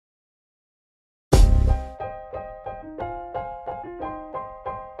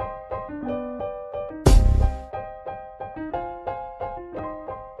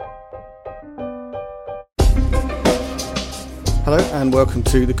Hello and welcome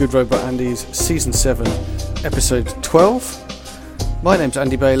to the Good Robot Andy's Season 7, Episode 12. My name's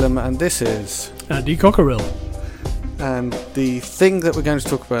Andy Balaam and this is... Andy Cockerill. And the thing that we're going to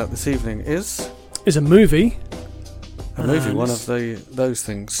talk about this evening is... Is a movie. One of those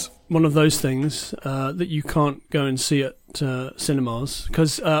things. One of those things that you can't go and see at cinemas.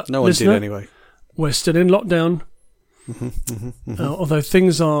 Because, no one did anyway. We're still in lockdown. Although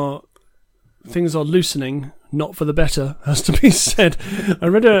things are loosening, not for the better, has to be said. I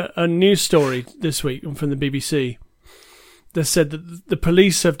read a news story this week from the BBC that said that the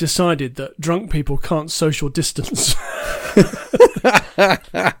police have decided that drunk people can't social distance.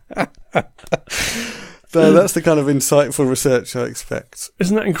 So that's the kind of insightful research I expect.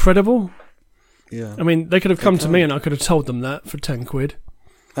 Isn't that incredible? Yeah. I mean, they could have come to me and I could have told them that for 10 quid.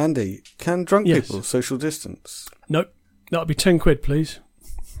 Andy, can drunk people social distance? Nope. That would be 10 quid, please,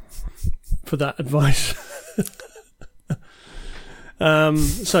 for that advice.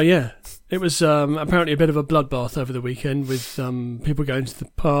 So, yeah, it was apparently a bit of a bloodbath over the weekend with people going to the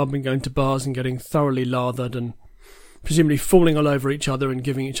pub and going to bars and getting thoroughly lathered and presumably falling all over each other and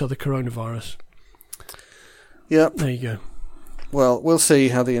giving each other coronavirus. Yep. There you go. Well, we'll see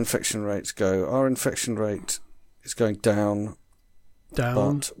how the infection rates go. Our infection rate is going down.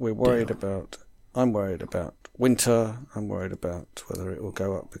 But we're worried about... I'm worried about winter. I'm worried about whether it will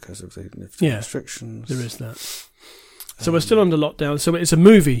go up because of the restrictions. There is that. So we're still under lockdown. So it's a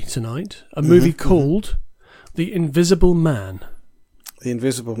movie tonight. A movie called The Invisible Man. The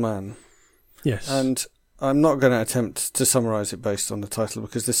Invisible Man. Yes. And I'm not going to attempt to summarise it based on the title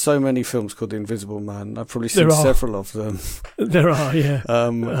because there's so many films called The Invisible Man. I've probably seen several of them. There are, yeah.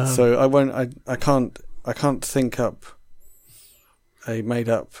 So I won't. I can't think up a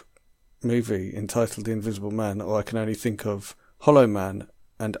made-up movie entitled The Invisible Man, or I can only think of Hollow Man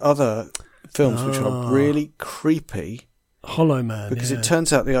and other films which are really creepy. Hollow Man, because it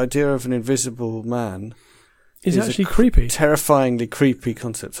turns out the idea of an invisible man is actually creepy, terrifyingly creepy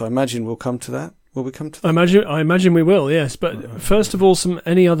concept. So I imagine we'll come to that. Will we come to that? I imagine we will. Yes, but first of all,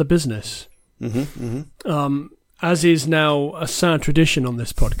 any other business. As is now a sad tradition on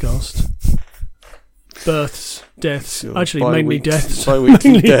this podcast. Births, deaths, actually mainly deaths.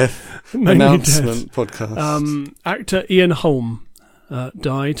 Bi-weekly death announcement podcast. Actor Ian Holm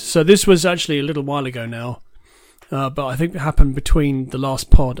died. So this was actually a little while ago now, but I think it happened between the last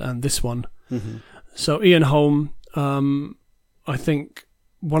pod and this one. So Ian Holm, I think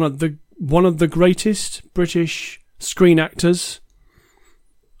one of the greatest British screen actors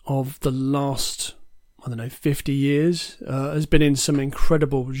of the last 50 years, has been in some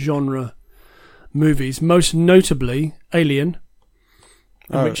incredible genre movies, most notably Alien,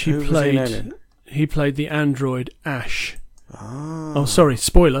 in which he played the android Ash. Oh, sorry,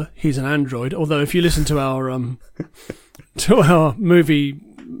 spoiler, he's an android. Although if you listen to our horror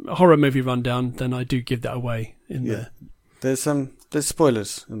movie rundown, then I do give that away in there. There's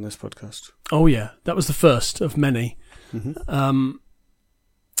spoilers in this podcast. Oh yeah, that was the first of many. In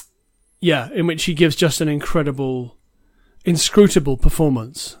which he gives just an incredible, inscrutable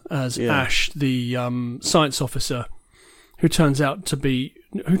performance as Ash, the science officer, who turns out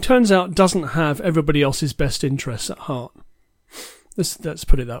doesn't have everybody else's best interests at heart. Let's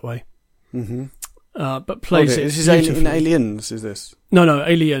put it that way. But plays it. This is in Aliens, is this? No,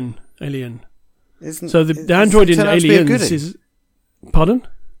 Alien. So the android in Aliens is... Pardon?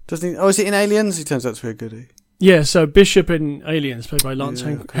 Doesn't he? Oh, is it in Aliens? He turns out to be a goodie. Yeah, so Bishop in Aliens, played by Lance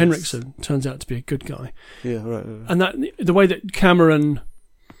Henriksen, turns out to be a good guy. Yeah, right. And that the way that Cameron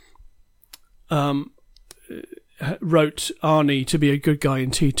wrote Arnie to be a good guy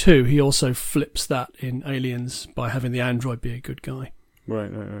in T2, he also flips that in Aliens by having the android be a good guy.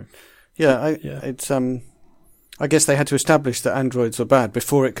 Right. It's I guess they had to establish that androids were bad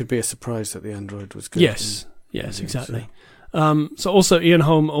before it could be a surprise that the android was good. Yes, exactly. So also Ian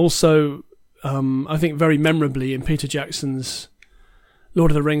Holm I think very memorably in Peter Jackson's Lord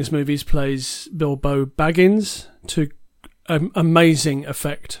of the Rings movies plays Bilbo Baggins to amazing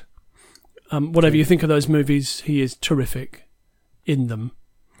effect. Whatever you think of those movies, he is terrific in them.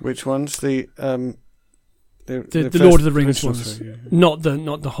 Which ones? The Lord of the Rings ones, not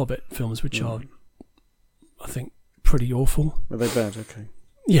the Hobbit films, which are, I think, pretty awful. Are they bad? Okay.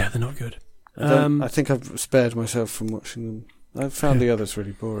 Yeah, they're not good. I think I've spared myself from watching them. I've found the others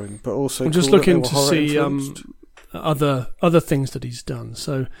really boring, but also I'm just looking to see other things that he's done.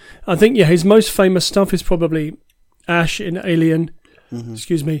 So I think his most famous stuff is probably Ash in Alien.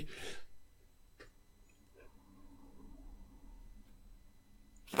 Excuse me.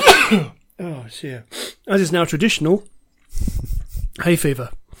 Oh, dear. As is now traditional, hay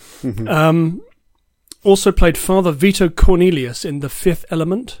fever. also played Father Vito Cornelius in The Fifth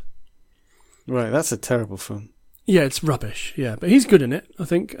Element. Right, that's a terrible film. Yeah, it's rubbish. Yeah, but he's good in it, I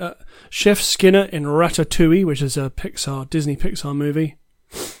think. Chef Skinner in Ratatouille, which is a Disney Pixar movie.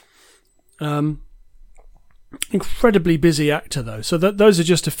 Incredibly busy actor, though. So those are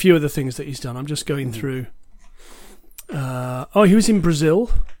just a few of the things that he's done. I'm just going through. He was in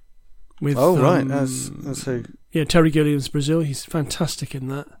Brazil. With, right. That's who. Yeah, Terry Gilliam's Brazil. He's fantastic in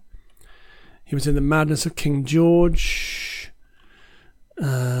that. He was in The Madness of King George.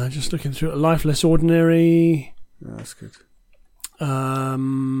 Just looking through it. Life Less Ordinary. Oh, that's good.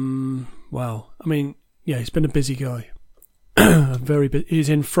 Wow. I mean, yeah, he's been a busy guy. He's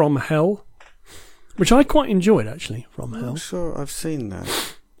in From Hell, which I quite enjoyed, actually. From Hell. I'm sure I've seen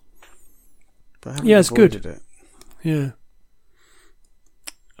that. But I haven't it's good. It. Yeah.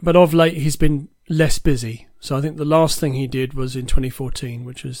 But of late, he's been less busy. So I think the last thing he did was in 2014,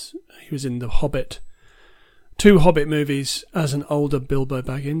 which was he was in The Hobbit. 2 Hobbit movies as an older Bilbo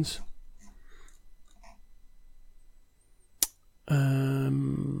Baggins.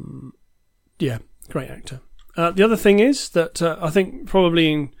 Yeah, great actor. The other thing is that I think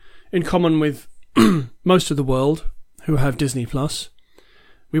probably in common with most of the world who have Disney Plus,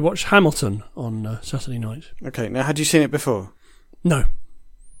 we watched Hamilton on Saturday night. Okay, now had you seen it before? No.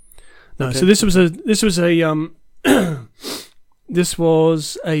 Okay. So this was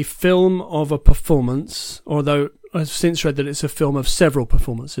a film of a performance, although I've since read that it's a film of several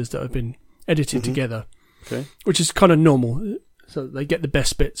performances that have been edited together. Okay. Which is kind of normal. So they get the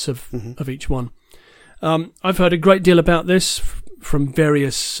best bits of each one. I've heard a great deal about this from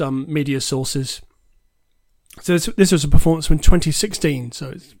various media sources. So this was a performance from 2016, so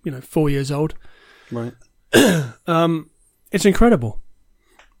it's 4 years old. Right. It's incredible.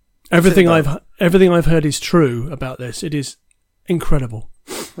 Everything I've heard is true about this. It is incredible.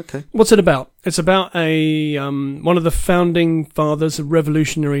 Okay. What's it about? It's about a one of the founding fathers, a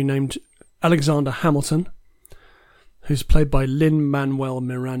revolutionary named Alexander Hamilton, who's played by Lin-Manuel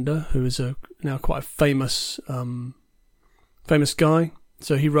Miranda, who is now quite a famous guy.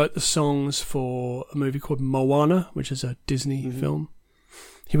 So he wrote the songs for a movie called Moana, which is a Disney film.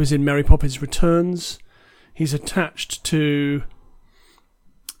 He was in Mary Poppins Returns. He's attached to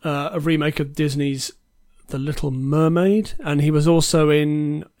a remake of Disney's The Little Mermaid, and he was also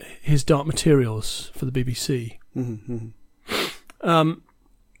in His Dark Materials for the BBC.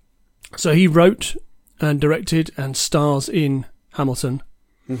 So he wrote and directed and stars in Hamilton.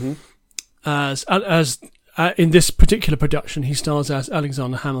 As in this particular production, he stars as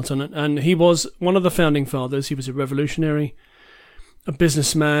Alexander Hamilton, and he was one of the founding fathers. He was a revolutionary, a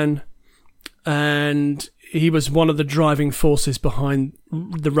businessman, and he was one of the driving forces behind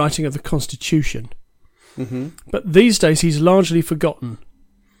the writing of the Constitution. But these days, he's largely forgotten.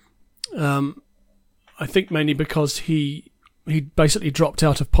 I think mainly because he basically dropped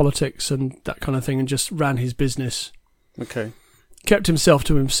out of politics and that kind of thing and just ran his business. Okay. Kept himself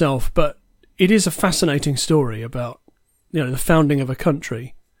to himself, but it is a fascinating story about, the founding of a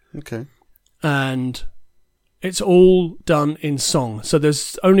country. Okay. And it's all done in song. So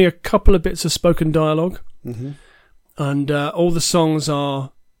there's only a couple of bits of spoken dialogue. And all the songs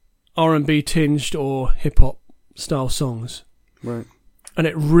are R&B tinged or hip-hop style songs. Right. And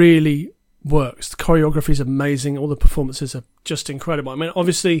it really works. The choreography is amazing. All the performances are just incredible. I mean,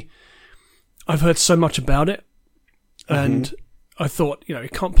 obviously, I've heard so much about it, and I thought,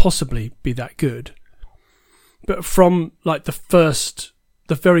 it can't possibly be that good. But from like the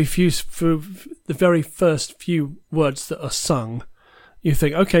very first few words that are sung, you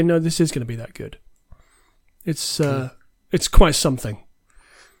think, okay, no, this is going to be that good. It's quite something.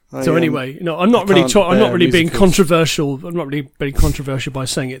 Anyway, I'm not really being controversial. I'm not really being controversial by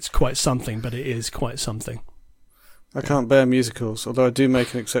saying it's quite something, but it is quite something. I can't bear musicals, although I do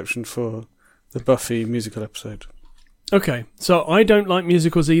make an exception for the Buffy musical episode. Okay, so I don't like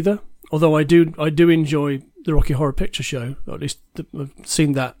musicals either, although I do enjoy the Rocky Horror Picture Show. Or at least I've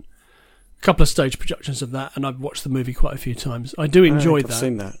seen that, a couple of stage projections of that, and I've watched the movie quite a few times. I do enjoy that. I've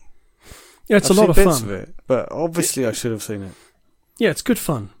seen that. Yeah, it's a lot of fun. fun. I've seen bits of it, but obviously I should have seen it. Yeah, it's good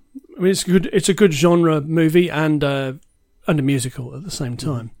fun. I mean, it's good. It's a good genre movie and a musical at the same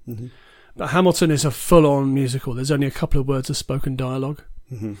time. But Hamilton is a full-on musical. There's only a couple of words of spoken dialogue,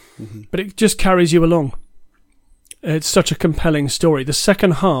 but it just carries you along. It's such a compelling story. The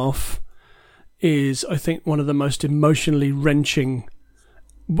second half is, I think, one of the most emotionally wrenching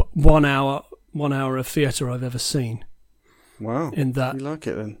 1 hour of theatre I've ever seen. Wow! In that, you like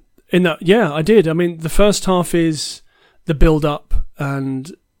it then? In that, yeah, I did. I mean, the first half is the build-up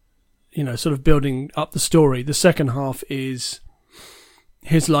and sort of building up the story. The second half is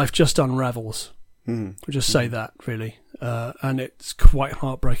his life just unravels. Mm. I'll just say that, really. And it's quite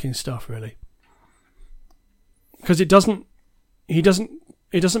heartbreaking stuff, really. Because he doesn't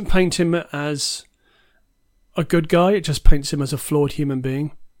paint him as a good guy. It just paints him as a flawed human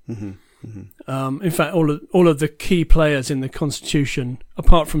being. Mm-hmm. Mm-hmm. In fact, all of the key players in the Constitution,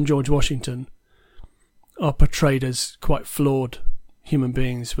 apart from George Washington, are portrayed as quite flawed human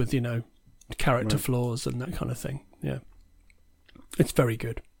beings with, character flaws and that kind of thing. Yeah. It's very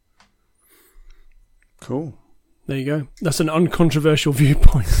good. Cool. There you go. That's an uncontroversial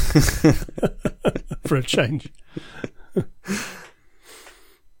viewpoint for a change.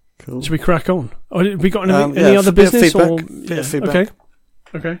 Cool. Should we crack on? Oh, have we got any other business? Feedback.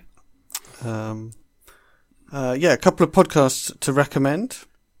 Okay. A couple of podcasts to recommend.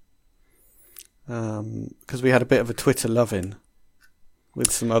 Because we had a bit of a Twitter love-in with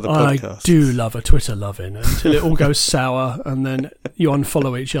some other podcasts. I do love a Twitter love-in until it all goes sour and then you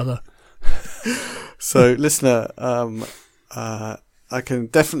unfollow each other. So, listener, I can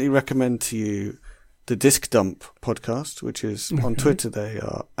definitely recommend to you the Disc Dump podcast, which is on Twitter. They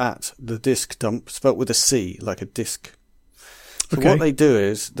are at the Disc Dump, spelt with a C, like a disc. So what they do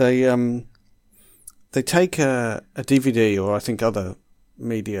is they take a DVD or I think other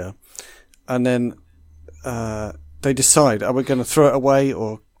media, and then they decide, are we going to throw it away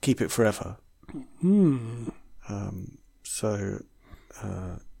or keep it forever?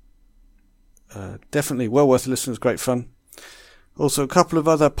 Definitely well worth listening. It's great fun. Also, a couple of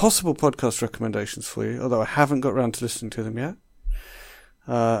other possible podcast recommendations for you, although I haven't got around to listening to them yet.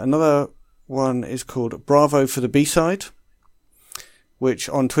 Another one is called Bravo for the B-Side, which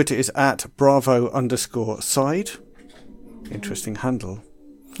on Twitter is at Bravo_side. Interesting handle.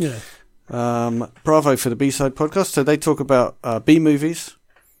 Yeah. Bravo for the B-Side podcast. So they talk about B movies.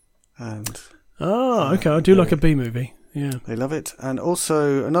 And okay. I do like a B movie. Yeah. They love it. And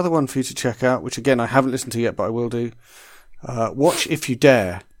also another one for you to check out, which again I haven't listened to yet, but I will do. Watch If You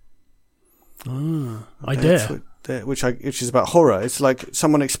Dare. I dare. Which is about horror. It's like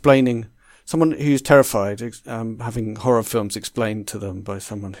someone who's terrified, having horror films explained to them by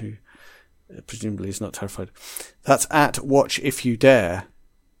someone who presumably is not terrified. That's at Watch If You Dare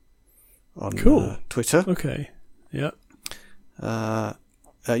on Twitter. Okay. Yeah.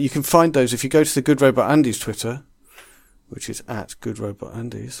 You can find those if you go to the Good Robot Andy's Twitter, which is at Good Robot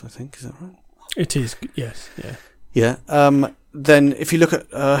Andy's, I think. Is that right? It is. Yes. Yeah. Yeah. Then if you look at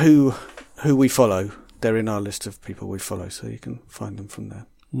who we follow, they're in our list of people we follow, so you can find them from there.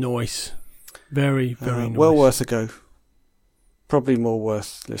 Nice. Very, very nice. Well worth a go. Probably more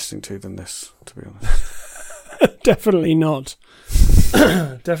worth listening to than this, to be honest. Definitely not.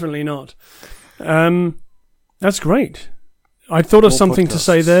 Definitely not. That's great. I thought of something to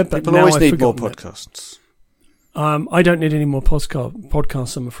say there, but people now always I've need more forgotten podcasts. I don't need any more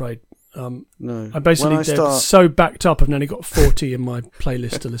podcasts, I'm afraid. No. I basically so backed up. I've only got 40 in my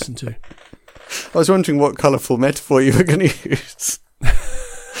playlist to listen to. I was wondering what colourful metaphor you were going to use.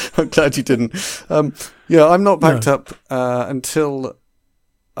 I'm glad you didn't. I'm not backed up until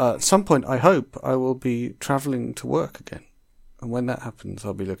at some point, I hope, I will be travelling to work again. And when that happens,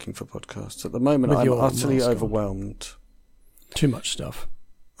 I'll be looking for podcasts. At the moment, I'm utterly overwhelmed. Too much stuff.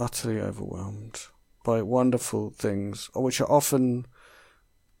 Utterly overwhelmed by wonderful things, which are often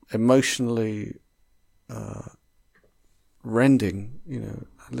emotionally rending.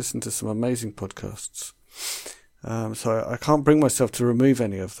 I listen to some amazing podcasts. So I can't bring myself to remove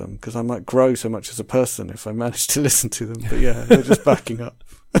any of them because I might grow so much as a person if I manage to listen to them. But yeah, they're just backing up.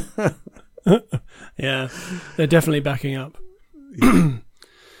 Yeah, they're definitely backing up. Yeah.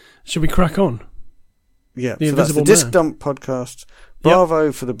 Should we crack on? Yeah, so that's the Disc Dump podcast,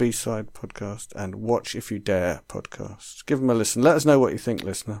 Bravo for the B-Side podcast, and Watch If You Dare podcast. Give them a listen. Let us know what you think,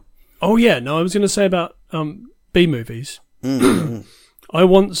 listener. Oh, yeah. No, I was going to say about B-movies. Mm-hmm. I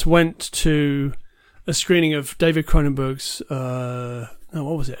once went to a screening of David Cronenberg's,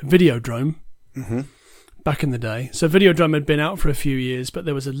 what was it? Videodrome. Mm-hmm. Back in the day. So Videodrome had been out for a few years, but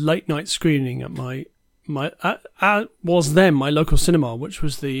there was a late night screening at my local cinema, which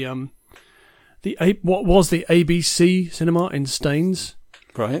was what was the ABC cinema in Staines.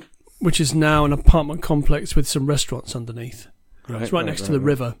 Right. Which is now an apartment complex with some restaurants underneath. Right, it's right next to the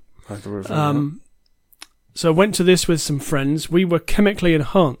river. Right, the river. So I went to this with some friends. We were chemically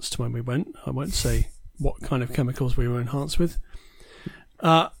enhanced when we went. I won't say what kind of chemicals we were enhanced with.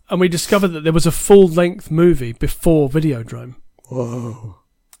 And we discovered that there was a full-length movie before Videodrome. Whoa.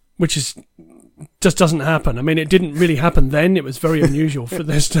 Which just doesn't happen. I mean, it didn't really happen then. It was very unusual for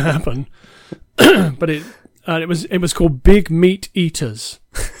this to happen. But it was called Big Meat Eaters.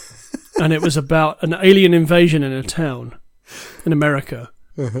 And it was about an alien invasion in a town in America.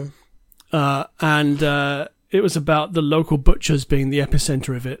 Uh-huh. and it was about the local butchers being the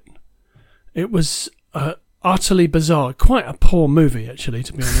epicenter of it. It was utterly bizarre. Quite a poor movie, actually,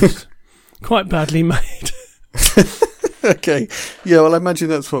 to be honest. Quite badly made. Okay. Yeah, well, I imagine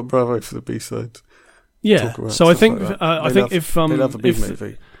that's what Bravo for the B-side. Yeah. So I think like if they love a big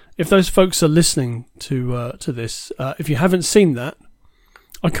movie. If those folks are listening to this, if you haven't seen that,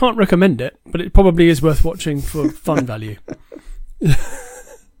 I can't recommend it, but it probably is worth watching for fun value.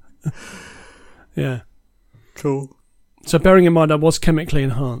 Yeah. Cool. So bearing in mind I was chemically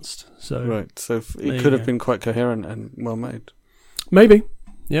enhanced. So right. So it could have been quite coherent and well made. Maybe.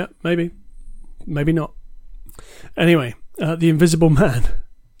 Yeah, maybe. Maybe not. Anyway, The Invisible Man.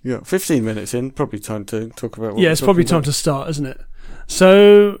 Yeah, 15 minutes in, probably time to talk about what Yeah, it's probably time to start, isn't it?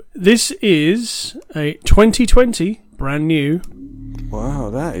 So this is a 2020, brand new. Wow,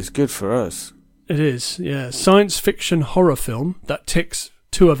 that is good for us. It is, yeah. Science fiction horror film that ticks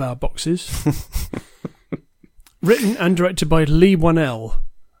 2 of our boxes. Written and directed by Lee Wanell,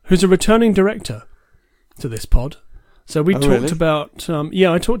 who's a returning director to this pod. So we talked about,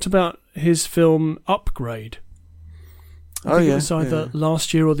 I talked about his film Upgrade. I think it was either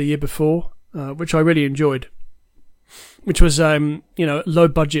last year or the year before, which I really enjoyed. Which was, low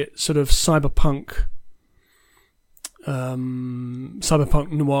budget sort of cyberpunk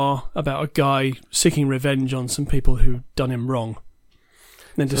noir about a guy seeking revenge on some people who'd done him wrong.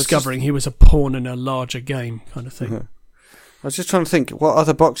 And then discovering he was a pawn in a larger game kind of thing. I was just trying to think, what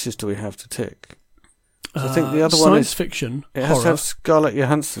other boxes do we have to tick? I think the other one is science fiction. It horror. has to have Scarlett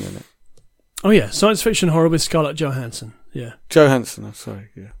Johansson in it. Oh yeah, science fiction horror with Scarlett Johansson. Yeah, Johansson. I'm sorry.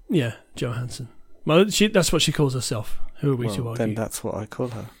 Yeah, Johansson. Well, that's what she calls herself. Who are we to argue? Then that's what I call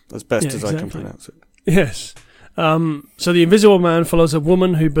her, as best as I can pronounce it. Yes. So the Invisible Man follows a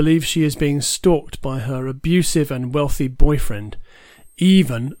woman who believes she is being stalked by her abusive and wealthy boyfriend,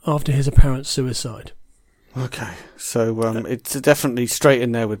 even after his apparent suicide. Okay, so it's definitely straight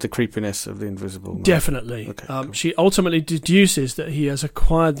in there with the creepiness of the Invisible Man. Definitely. Okay, cool. She ultimately deduces that he has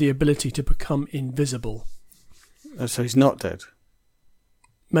acquired the ability to become invisible. So he's not dead?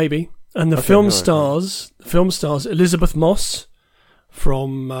 Maybe. And the film stars Elizabeth Moss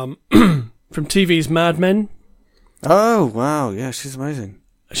from TV's Mad Men. Oh wow, yeah, she's amazing.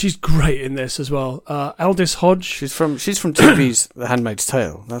 She's great in this as well. Aldous Hodge. She's from TV's The Handmaid's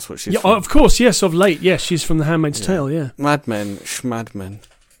Tale. That's what she's from. Of course, yes, of late. Yes, she's from The Handmaid's Tale, yeah. Mad Men, Schmadmen.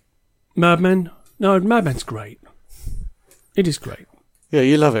 Mad Men? No, Mad Men's great. It is great. Yeah,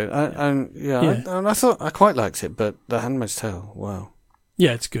 you love it. I thought I quite liked it, but The Handmaid's Tale, wow.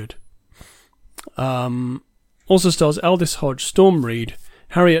 Yeah, it's good. Also stars Aldous Hodge, Storm Reed,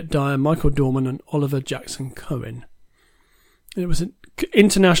 Harriet Dyer, Michael Dorman, and Oliver Jackson Cohen. It was an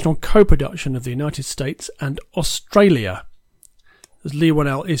international co-production of the United States and Australia. As Lee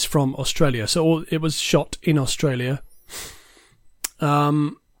Wanell is from Australia, so it was shot in Australia.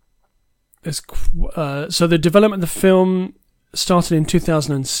 So the development of the film started in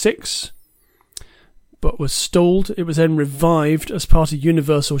 2006, but was stalled. It was then revived as part of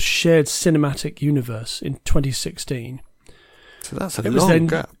Universal's shared cinematic universe in 2016. So that's a long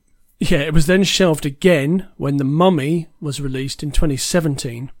gap. Yeah, it was then shelved again when The Mummy was released in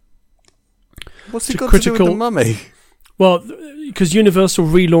 2017. What's it got to do with The Mummy? Well, because Universal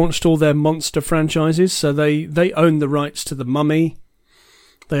relaunched all their monster franchises, so they own the rights to The Mummy,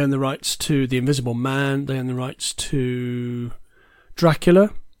 they own the rights to The Invisible Man, they own the rights to Dracula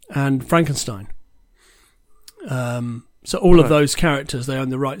and Frankenstein. So all of those characters, they own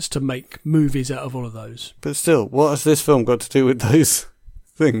the rights to make movies out of all of those. But still, what has this film got to do with those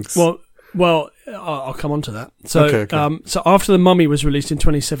things? Well, I'll come on to that. So, okay. So after The Mummy was released in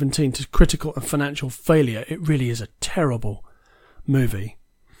 2017 to critical and financial failure, it really is a terrible movie.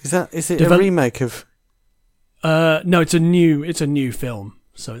 Is it a remake of? No, it's a new film,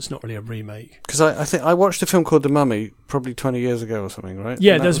 so it's not really a remake. Because I think I watched a film called The Mummy probably 20 years ago or something, right?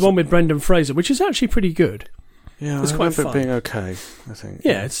 Yeah, there's one with Brendan Fraser, which is actually pretty good. Yeah, it's quite fun. It being okay, I think.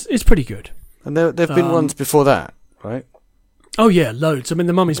 Yeah, it's pretty good. And there've been ones before that, right? Oh yeah, loads. I mean,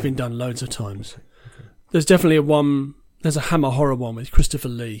 The Mummy's been done loads of times. Okay. There's definitely there's a Hammer horror one with Christopher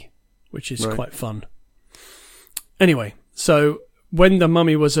Lee, which is quite fun. Anyway, so when The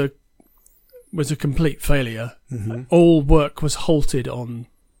Mummy was a complete failure, all work was halted on,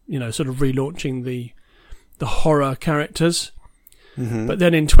 sort of relaunching the horror characters. Mm-hmm. But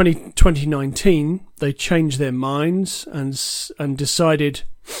then in 2019, they changed their minds and decided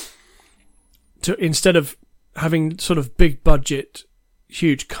to, instead of having sort of big budget,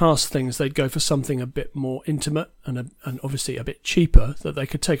 huge cast things, they'd go for something a bit more intimate and obviously a bit cheaper that they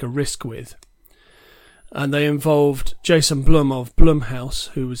could take a risk with. And they involved Jason Blum of Blumhouse,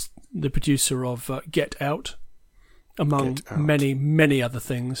 who was the producer of Get Out, among Get Out. many, many other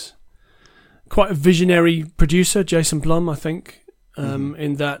things. Quite a visionary producer, Jason Blum, I think,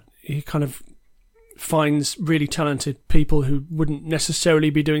 in that he kind of finds really talented people who wouldn't necessarily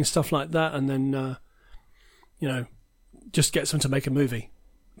be doing stuff like that, and then, just gets them to make a movie,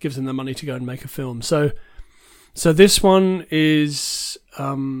 gives them the money to go and make a film. So this one is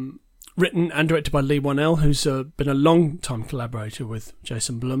written and directed by Lee Whannell, who's been a long-time collaborator with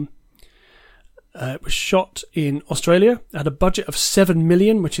Jason Blum. It was shot in Australia, had a budget of $7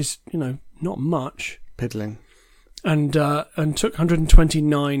 million, which is, not much. Piddling. And took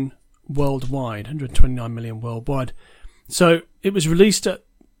 129 worldwide, 129 million worldwide. So it was released at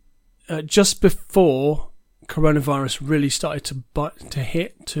just before coronavirus really started to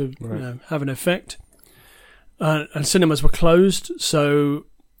have an effect. And cinemas were closed, so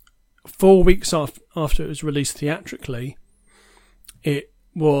 4 weeks after it was released theatrically, it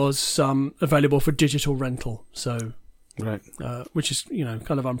was available for digital rental. So, right, which is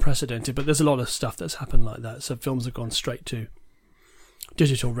kind of unprecedented. But there's a lot of stuff that's happened like that. So films have gone straight to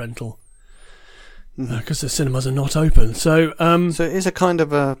digital rental because the cinemas are not open. So, so it is a kind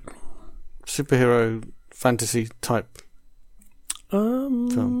of a superhero fantasy type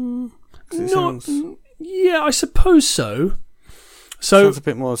film. Yeah, I suppose so. So it's a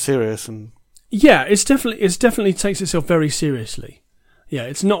bit more serious, and yeah, it's definitely takes itself very seriously. Yeah,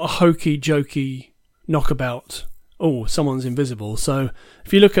 it's not a hokey jokey knockabout. Oh, someone's invisible. So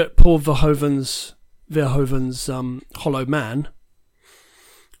if you look at Paul Verhoeven's Hollow Man,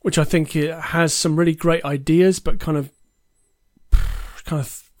 which I think it has some really great ideas, but kind of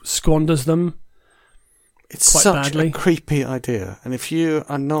squanders them. It's quite such badly. a creepy idea, and if you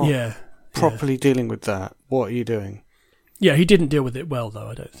are not properly dealing with that, what are you doing? Yeah, he didn't deal with it well, though,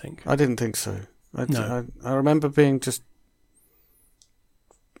 I don't think. I didn't think so. No. I remember being just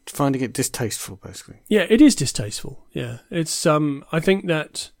finding it distasteful, basically. Yeah, it is distasteful. Yeah, it's. I think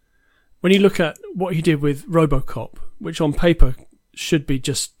that when you look at what he did with RoboCop, which on paper should be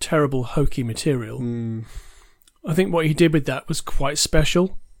just terrible, hokey material, I think what he did with that was quite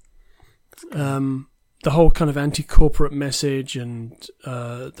special. The whole kind of anti-corporate message and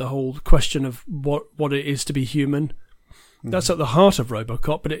the whole question of what it is to be human. That's at the heart of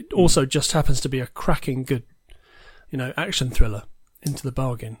RoboCop, but it also just happens to be a cracking good, action thriller into the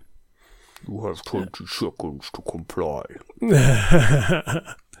bargain. You have 20 seconds to comply.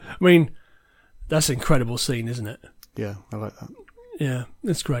 I mean, that's an incredible scene, isn't it? Yeah, I like that. Yeah,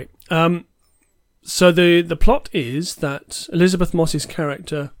 it's great. So the plot is that Elizabeth Moss's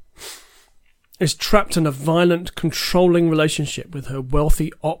character is trapped in a violent, controlling relationship with her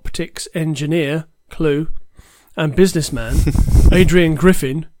wealthy optics engineer, Clue, and businessman, Adrian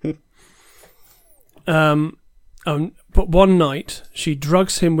Griffin. But one night, she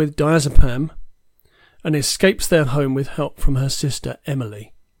drugs him with diazepam and escapes their home with help from her sister,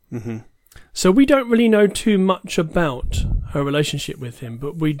 Emily. Mm-hmm. So we don't really know too much about her relationship with him,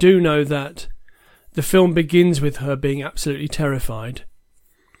 but we do know that the film begins with her being absolutely terrified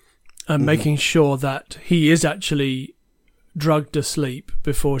and making sure that he is actually drugged asleep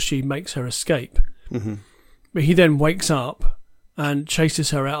before she makes her escape. Mm-hmm. But he then wakes up and chases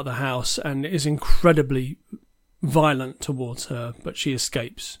her out of the house and is incredibly violent towards her, but she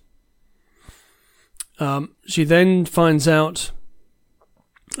escapes. She then finds out...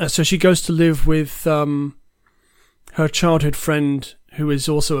 so she goes to live with her childhood friend, who is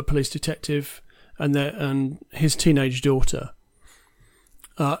also a police detective, and his teenage daughter.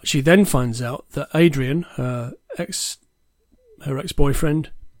 She then finds out that Adrian, her ex-boyfriend,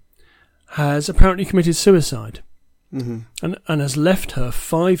 has apparently committed suicide, and has left her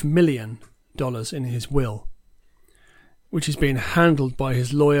 $5 million in his will, which is being handled by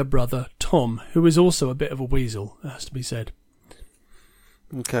his lawyer brother Tom, who is also a bit of a weasel, it has to be said.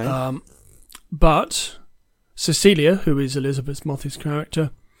 Okay. But Cecilia, who is Elizabeth Moss's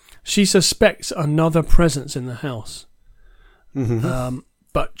character, she suspects another presence in the house. Mm-hmm.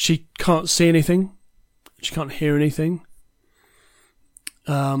 But she can't see anything. She can't hear anything.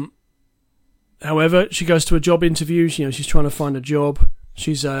 However, she goes to a job interview. She's trying to find a job.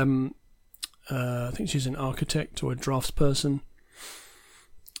 She's, I think she's an architect or a draftsperson.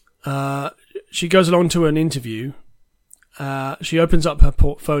 She goes along to an interview. She opens up her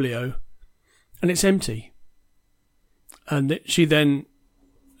portfolio, and it's empty. And she then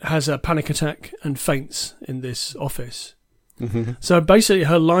has a panic attack and faints in this office. Mm-hmm. So basically,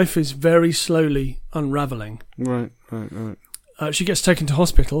 her life is very slowly unraveling. Right. She gets taken to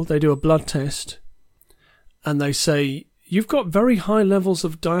hospital. They do a blood test, and they say, "You've got very high levels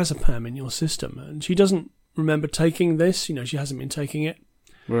of diazepam in your system." And she doesn't remember taking this. She hasn't been taking it.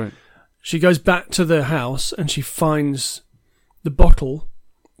 Right. She goes back to the house and she finds the bottle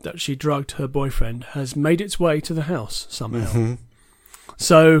that she drugged her boyfriend has made its way to the house somehow. Mm-hmm.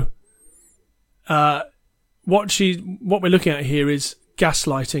 So, what we're looking at here is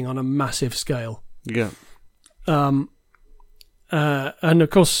gaslighting on a massive scale. Yeah. And of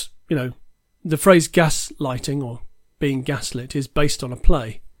course, the phrase gaslighting or being gaslit is based on a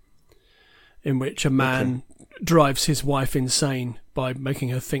play in which a man drives his wife insane by making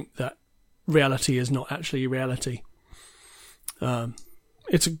her think that reality is not actually reality.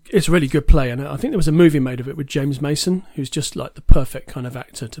 It's a really good play, and I think there was a movie made of it with James Mason, who's just like the perfect kind of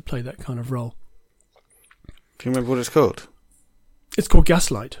actor to play that kind of role. Do you remember what it's called? It's called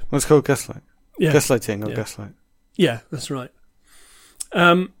Gaslight. Oh, it's called Gaslight. Yeah. Gaslighting or Gaslight. Yeah, that's right.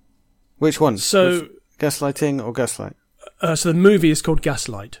 Which one? So Gaslighting or Gaslight? So the movie is called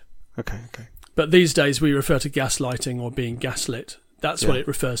Gaslight. Okay. But these days we refer to gaslighting or being gaslit. That's what it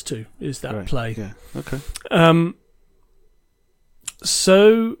refers to, is that play. Yeah, okay.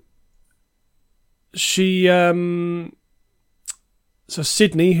 So she, so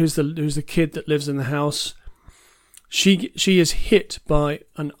Sydney, who's the kid that lives in the house, she is hit by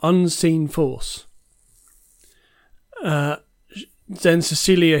an unseen force. Then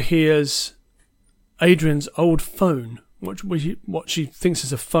Cecilia hears Adrian's old phone, what she thinks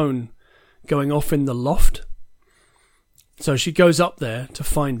is a phone, going off in the loft. So she goes up there to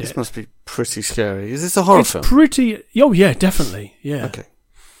find it. This must be pretty scary. Is this a horror film? Oh yeah, definitely. Yeah. Okay.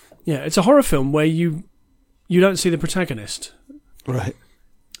 Yeah, it's a horror film where you don't see the protagonist. Right.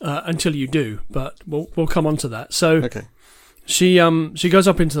 Until you do, but we'll come on to that. So okay. She goes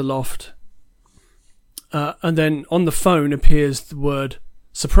up into the loft, and then on the phone appears the word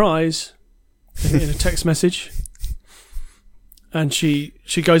 "surprise" in a text message. And she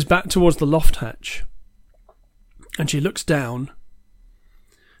goes back towards the loft hatch, and she looks down,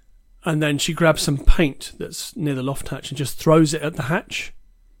 and then she grabs some paint that's near the loft hatch and just throws it at the hatch.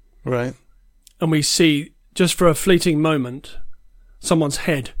 Right. And we see, just for a fleeting moment, someone's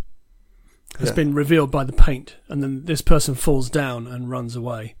head has been revealed by the paint, and then this person falls down and runs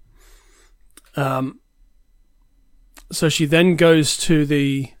away. So she then goes to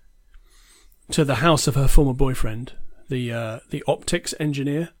the house of her former boyfriend, the optics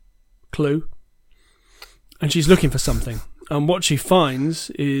engineer, Clue, and she's looking for something. And what she finds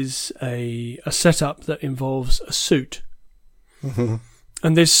is a setup that involves a suit. Mm-hmm.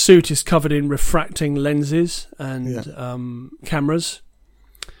 And this suit is covered in refracting lenses and cameras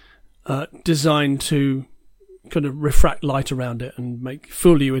designed to kind of refract light around it and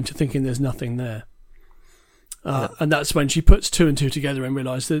fool you into thinking there's nothing there. And that's when she puts two and two together and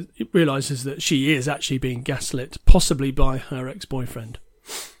realizes that she is actually being gaslit, possibly by her ex-boyfriend.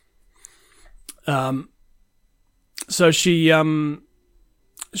 So she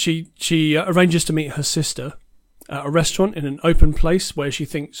arranges to meet her sister at a restaurant in an open place where she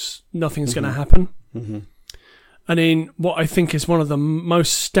thinks nothing's going to happen. Mm-hmm. And in what I think is one of the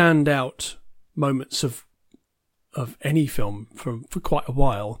most standout moments of any film for quite a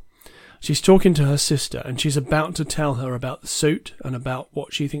while, she's talking to her sister and she's about to tell her about the suit and about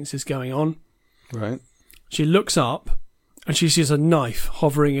what she thinks is going on. Right. She looks up and she sees a knife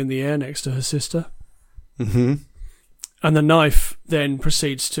hovering in the air next to her sister. Mm-hmm. And the knife then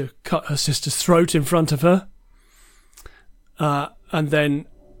proceeds to cut her sister's throat in front of her. And then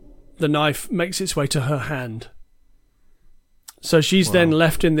the knife makes its way to her hand. So she's then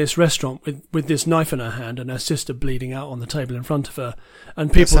left in this restaurant with this knife in her hand and her sister bleeding out on the table in front of her.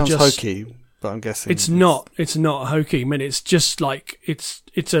 And people that sounds hokey, but I'm guessing it's not hokey. I mean, it's just like it's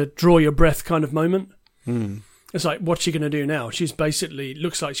a draw your breath kind of moment. Mm. It's like, what's she going to do now? She's basically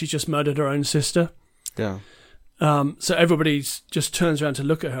looks like she's just murdered her own sister. Yeah. So everybody just turns around to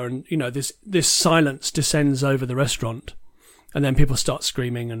look at her, and this silence descends over the restaurant, and then people start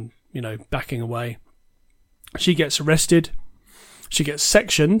screaming and backing away. She gets arrested. She gets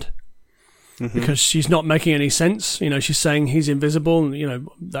sectioned because she's not making any sense. She's saying he's invisible, and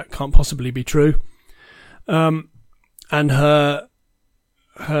that can't possibly be true. And her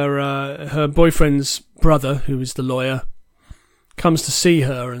boyfriend's brother, who is the lawyer, comes to see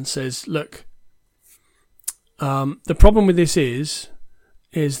her and says, "Look, the problem with this is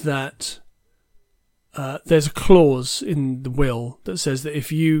that there's a clause in the will that says that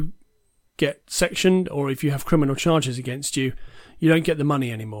if you get sectioned or if you have criminal charges against you, you don't get the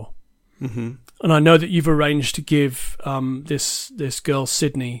money anymore." Mm-hmm. And I know that you've arranged to give this girl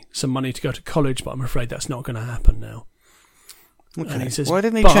Sydney some money to go to college, but I'm afraid that's not going to happen now. Okay. And he says, why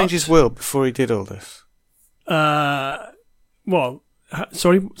didn't he change his will before he did all this? Sorry,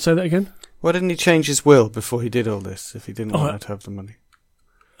 say that again. Why didn't he change his will before he did all this if he didn't want her to have the money?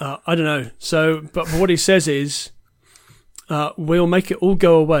 I don't know. So, but what he says is, we'll make it all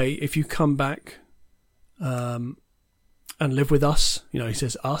go away if you come back and live with us. You know, he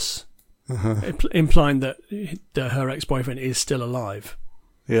says us, implying that her ex-boyfriend is still alive.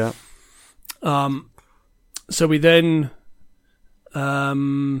 Yeah. So we then... now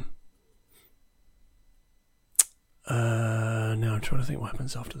I'm trying to think what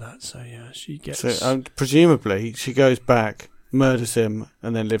happens after that. So yeah, she gets... So presumably she goes back, murders him,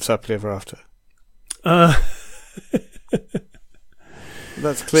 and then lives happily ever after. That's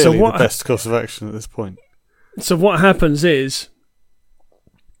clearly the best course of action at this point. So what happens is...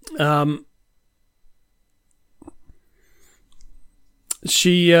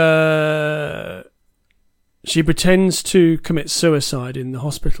 She pretends to commit suicide in the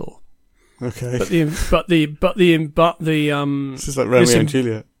hospital. Okay. But the this is like Romeo and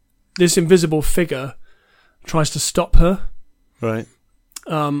Juliet. This invisible figure tries to stop her. Right.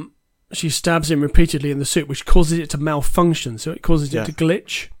 She stabs him repeatedly in the suit, which causes it to malfunction. So it causes it to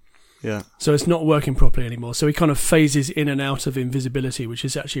glitch. Yeah. So it's not working properly anymore. So he kind of phases in and out of invisibility, which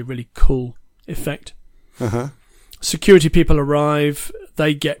is actually a really cool effect. Uh-huh. Security people arrive.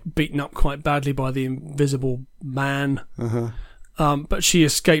 They get beaten up quite badly by the invisible man. Uh-huh. But she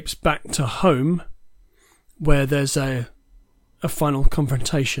escapes back to home, where there's a final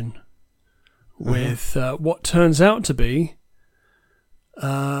confrontation with what turns out to be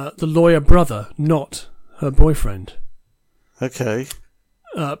the lawyer brother, not her boyfriend. Okay.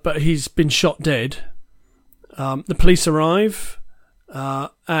 But he's been shot dead. The police arrive,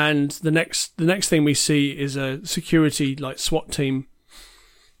 and the next thing we see is a security SWAT team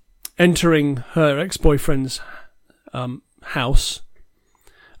entering her ex-boyfriend's house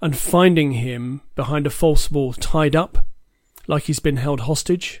and finding him behind a false wall, tied up like he's been held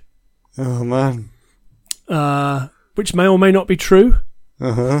hostage. Oh man. Which may or may not be true.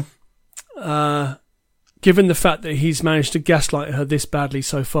 Uh-huh. Given the fact that he's managed to gaslight her this badly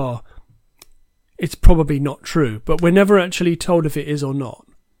so far, it's probably not true, but we're never actually told if it is or not.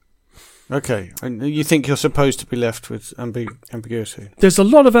 Okay, and you think you're supposed to be left with ambiguity? There's a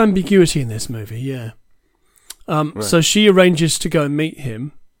lot of ambiguity in this movie, yeah. Right. So she arranges to go and meet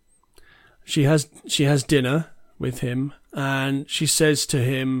him. She has dinner with him, and she says to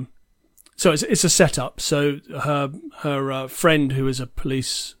him, so it's a setup. So her friend, who is a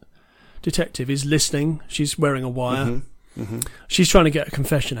police detective, is listening. She's wearing a wire. Mm-hmm. Mm-hmm. She's trying to get a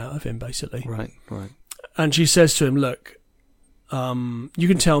confession out of him, basically. Right. And she says to him, look, you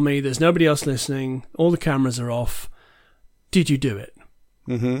can tell me, there's nobody else listening, all the cameras are off. Did you do it?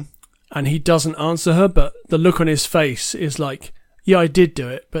 Mm-hmm. And he doesn't answer her, but the look on his face is like, yeah, I did do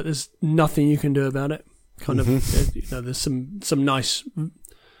it, but there's nothing you can do about it. Kind of, there's some nice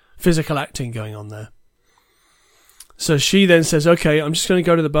physical acting going on there. So she then says, okay, I'm just going to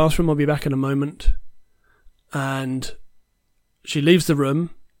go to the bathroom. I'll be back in a moment. And she leaves the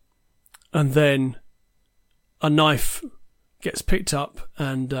room, and then a knife gets picked up,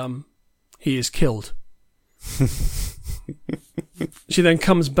 and he is killed. She then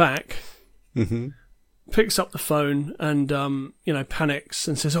comes back, picks up the phone, and panics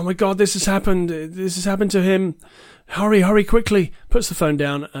and says, "Oh my God, this has happened! This has happened to him! Hurry, quickly!" Puts the phone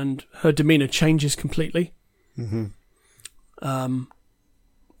down, and her demeanor changes completely.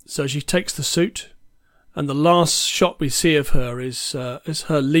 So she takes the suit, and the last shot we see of her is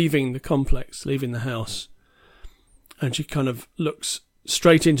her leaving the complex, leaving the house, and she kind of looks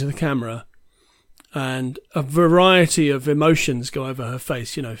straight into the camera. And a variety of emotions go over her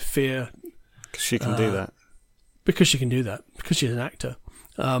face, fear. Because she can do that. Because she can do that. Because she's an actor.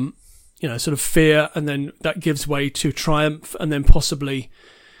 Sort of fear, and then that gives way to triumph, and then possibly,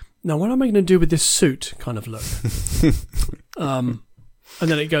 now what am I going to do with this suit kind of look? And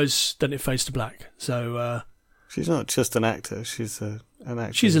then it fades to black. So she's not just an actor, she's an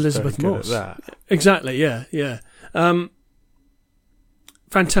actor. She's Elizabeth Moss. Exactly, yeah.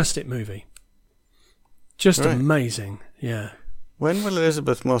 Fantastic movie. Just amazing, yeah. When will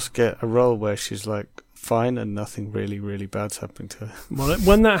Elizabeth Moss get a role where she's fine and nothing really, really bad's happening to her? Well,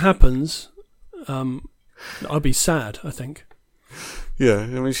 when that happens, I'll be sad, I think. Yeah, I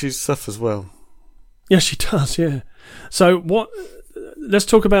mean, she suffers well. Yeah, she does, yeah. So let's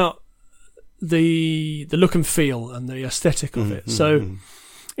talk about the look and feel and the aesthetic of it. So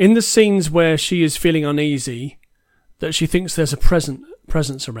in the scenes where she is feeling uneasy, that she thinks there's a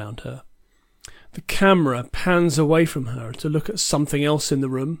presence around her, the camera pans away from her to look at something else in the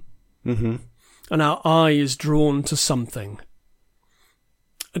room, and our eye is drawn to something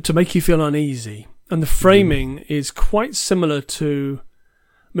to make you feel uneasy. And the framing is quite similar to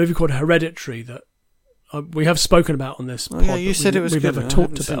a movie called Hereditary that we have spoken about on this. Oh, yeah, you said it was we've good. Never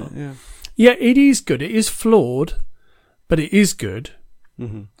talked about. Yeah. Yeah, it is good. It is flawed, but it is good.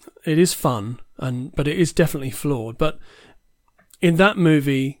 Mm-hmm. It is fun, but it is definitely flawed. But in that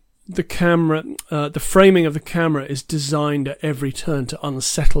movie, the camera, the framing of the camera is designed at every turn to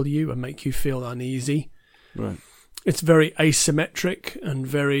unsettle you and make you feel uneasy. Right. It's very asymmetric and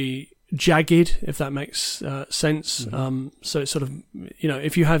very jagged, if that makes sense. Mm-hmm. So it's sort of,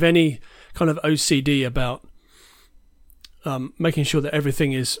 if you have any kind of OCD about making sure that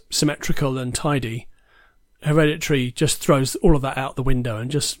everything is symmetrical and tidy, Hereditary just throws all of that out the window and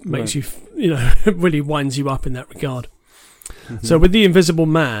just makes you, really winds you up in that regard. Mm-hmm. So with The Invisible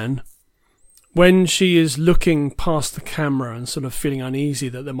Man, when she is looking past the camera and sort of feeling uneasy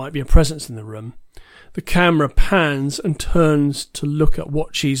that there might be a presence in the room, the camera pans and turns to look at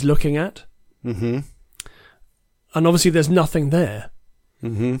what she's looking at. Mm-hmm. And obviously there's nothing there.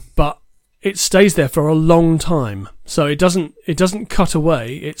 Mm-hmm. But it stays there for a long time. So it doesn't cut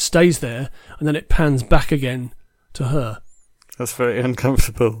away, it stays there, and then it pans back again to her. That's very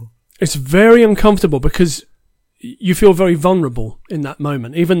uncomfortable. It's very uncomfortable because you feel very vulnerable in that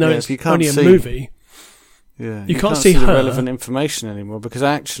moment, even though it's only a movie. Yeah, you can't see the her. relevant information anymore because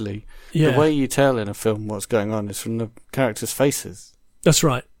actually the way you tell in a film what's going on is from the characters' faces. That's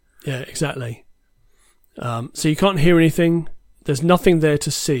right. Yeah, exactly. So you can't hear anything. There's nothing there to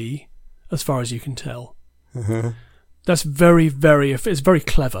see as far as you can tell. Mm-hmm. That's very, very, it's very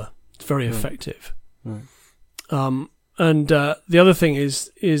clever. It's very effective. Right. And the other thing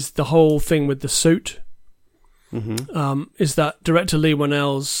is the whole thing with the suit. Mm-hmm. Is that director Leigh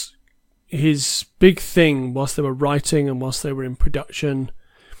Whannell's, his big thing whilst they were writing and whilst they were in production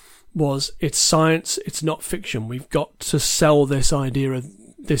was it's science, it's not fiction. We've got to sell this idea of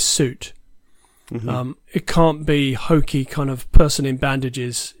this suit. Mm-hmm. It can't be hokey kind of person in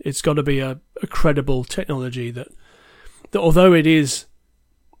bandages. It's got to be a credible technology that although it is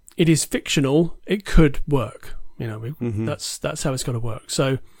fictional, it could work. That's how it's got to work.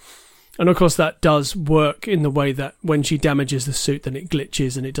 So, and of course that does work in the way that when she damages the suit, then it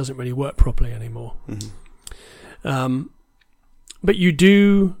glitches and it doesn't really work properly anymore. Mm-hmm. But you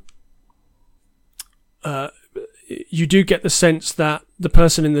do get the sense that the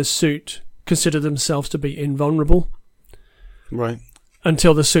person in the suit consider themselves to be invulnerable, right?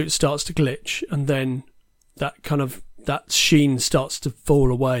 Until the suit starts to glitch, and then that sheen starts to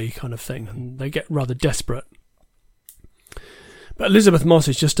fall away, kind of thing, and they get rather desperate. But Elizabeth Moss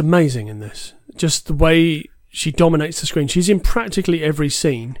is just amazing in this. Just the way she dominates the screen. She's in practically every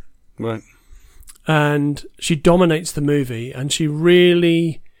scene, right? And she dominates the movie, and she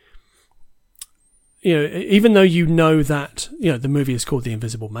really, even though that, the movie is called The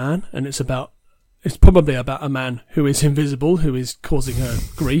Invisible Man, and it's probably about a man who is invisible, who is causing her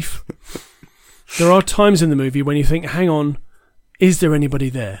grief. There are times in the movie when you think, hang on, is there anybody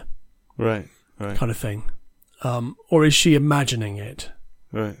there? Right. Kind of thing. Or is she imagining it?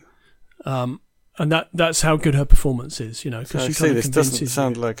 Right. And that's how good her performance is, because she kind of this doesn't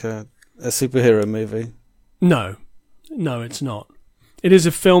sound like a superhero movie. No, it's not. It is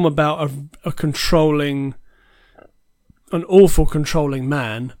a film about an awful controlling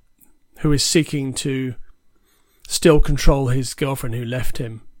man who is seeking to still control his girlfriend who left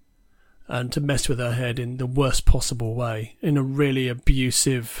him and to mess with her head in the worst possible way, in a really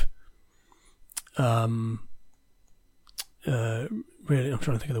abusive, I'm trying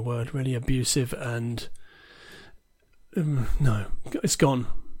to think of the word, really abusive and, no, it's gone.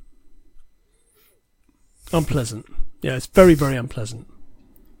 Unpleasant. Yeah, it's very, very unpleasant.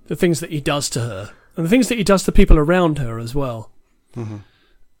 The things that he does to her, and the things that he does to people around her as well,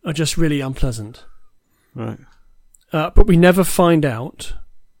 are just really unpleasant. Right. But we never find out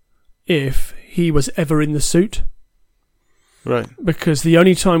if he was ever in the suit. Right. Because the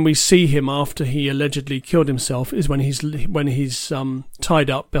only time we see him after he allegedly killed himself is when he's tied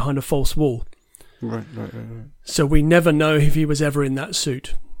up behind a false wall. Right. So we never know if he was ever in that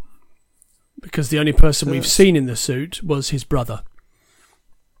suit. Because the only person we've seen in the suit was his brother.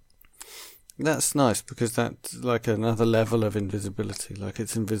 That's nice because that's like another level of invisibility. Like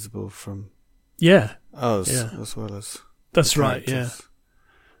it's invisible from us as well as that's right.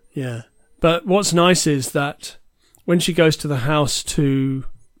 Yeah. But what's nice is that when she goes to the house to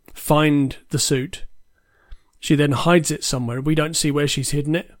find the suit, she then hides it somewhere. We don't see where she's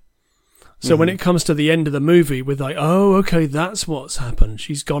hidden it. So when it comes to the end of the movie, we're like, oh, okay, that's what's happened.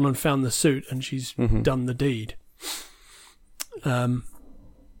 She's gone and found the suit and she's done the deed.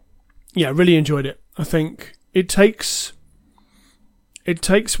 Really enjoyed it. I think it takes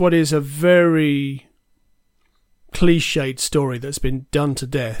what is a very cliched story that's been done to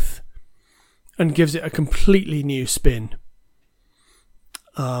death and gives it a completely new spin,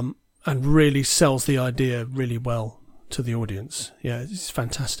 and really sells the idea really well to the audience. Yeah, it's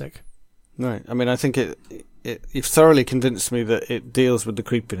fantastic. Right. I mean, I think you've thoroughly convinced me that it deals with the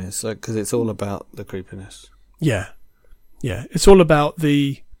creepiness, because it's all about the creepiness. Yeah. It's all about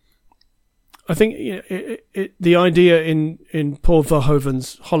I think the idea in Paul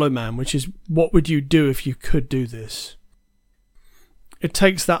Verhoeven's Hollow Man, which is what would you do if you could do this? It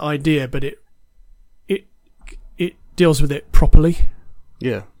takes that idea, but it deals with it properly.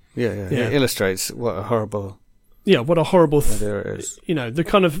 Yeah. It illustrates what a horrible. Yeah, what a horrible idea it is. It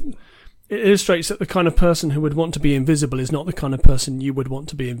illustrates that the kind of person who would want to be invisible is not the kind of person you would want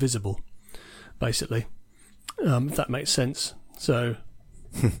to be invisible, basically. If that makes sense. So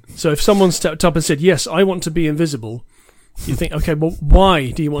if someone stepped up and said, "Yes, I want to be invisible," you think, "Okay, well, why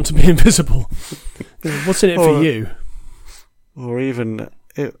do you want to be invisible? What's in it for you?" Or even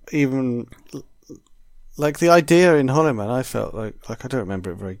like the idea in Hollow Man, I felt like I don't remember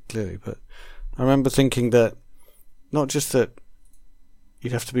it very clearly, but I remember thinking that not just that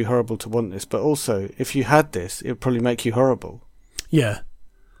you'd have to be horrible to want this, but also if you had this, it would probably make you horrible. Yeah.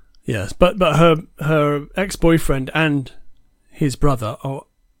 Yes, but her ex-boyfriend and his brother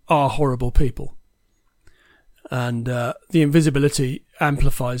are horrible people, and the invisibility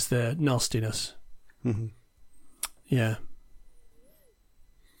amplifies their nastiness. Mm-hmm. Yeah,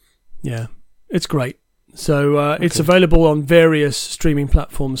 it's great. So it's available on various streaming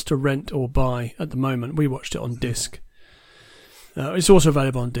platforms to rent or buy at the moment. We watched it on disc. It's also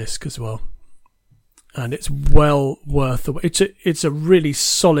available on disc as well. And it's well worth it's a really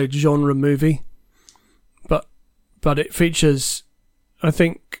solid genre movie, but it features, I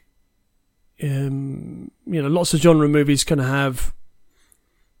think, lots of genre movies can have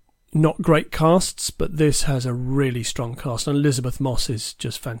not great casts, but this has a really strong cast, and Elizabeth Moss is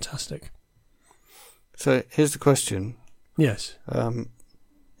just fantastic. So here's the question. Yes.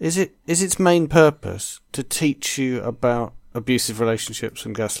 Is its main purpose to teach you about abusive relationships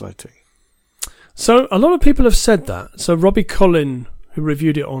and gaslighting? So a lot of people have said that. So Robbie Collin, who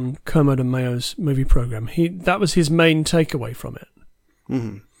reviewed it on Kermode and Mayo's movie program, that was his main takeaway from it.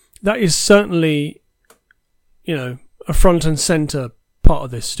 Mm-hmm. That is certainly, a front and centre part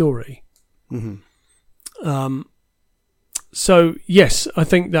of this story. Mm-hmm. So yes, I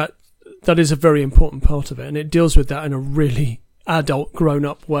think that is a very important part of it, and it deals with that in a really adult,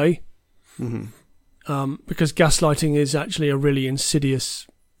 grown-up way. Mm-hmm. Because gaslighting is actually a really insidious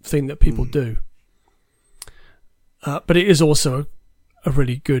thing that people do. But it is also a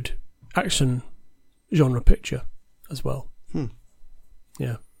really good action genre picture as well.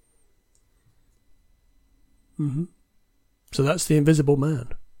 Yeah. Mm-hmm. So that's The Invisible Man.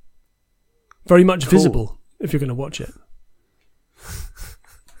 Very much visible if you're going to watch it.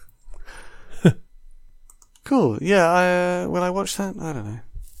 Cool. Yeah. Will I watch that? I don't know.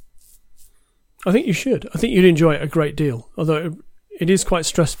 I think you should. I think you'd enjoy it a great deal, although it is quite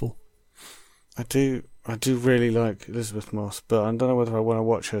stressful. I do really like Elizabeth Moss, but I don't know whether I want to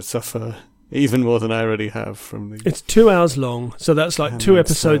watch her suffer even more than I already have from the... It's 2 hours long, so that's like 2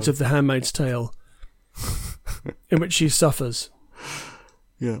 episodes of The Handmaid's Tale in which she suffers.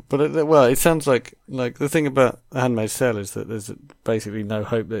 Yeah, but it sounds like the thing about The Handmaid's Tale is that there's basically no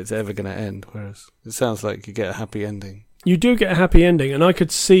hope that it's ever going to end, whereas it sounds like you get a happy ending. You do get a happy ending, and I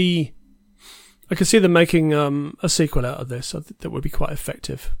could see them making a sequel out of this. I think that would be quite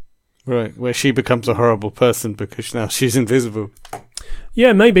effective. Right, where she becomes a horrible person because now she's invisible.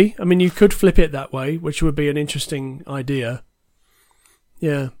 Yeah, maybe. I mean, you could flip it that way, which would be an interesting idea.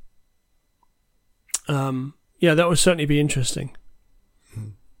 Yeah. That would certainly be interesting.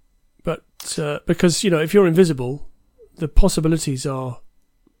 But because, if you're invisible, the possibilities are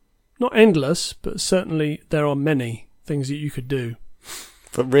not endless, but certainly there are many things that you could do.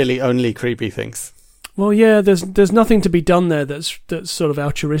 But really only creepy things. Well, yeah, there's nothing to be done there that's sort of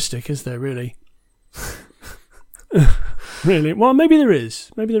altruistic, is there, really? Really? Well, maybe there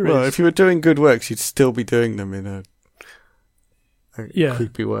is. Well, if you were doing good works, you'd still be doing them in a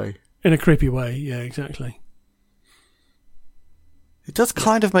creepy way. In a creepy way, yeah, exactly. It does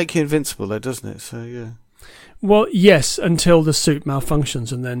kind of make you invincible, though, doesn't it? So, yeah. Well, yes, until the suit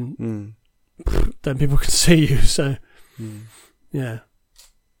malfunctions, and then people can see you. So, yeah.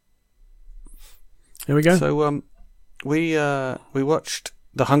 Here we go. So, we watched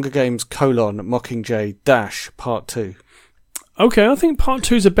The Hunger Games: Mockingjay - Part 2. Okay, I think Part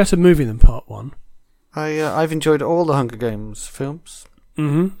 2 is a better movie than Part 1. I've enjoyed all the Hunger Games films.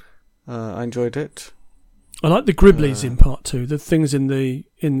 Mm-hmm. I enjoyed it. I like the Gribblies in Part 2. The things in the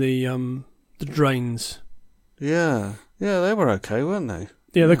drains. Yeah, they were okay, weren't they?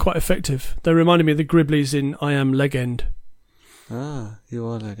 Yeah, they're quite effective. They reminded me of the Gribblies in I Am Legend. Ah, You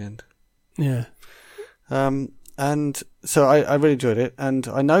Are Legend. Yeah. And so I really enjoyed it, and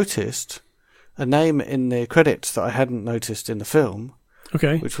I noticed a name in the credits that I hadn't noticed in the film.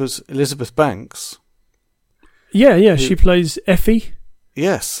 Okay. Which was Elizabeth Banks. Yeah, she plays Effie.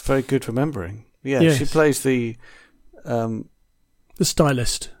 Yes, very good remembering. Yeah, yes. She plays the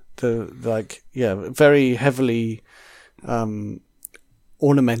stylist. Very heavily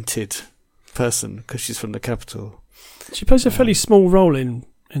ornamented person because she's from the capital. She plays a fairly small role in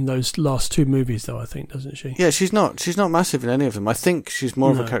those last two movies, though, I think, doesn't she? Yeah, she's not massive in any of them. I think she's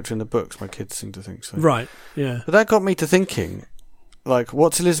more of a character in the books. My kids seem to think so. Right. Yeah. But that got me to thinking, like,